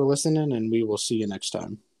 thanks for listening, and we will see you next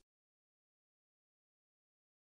time.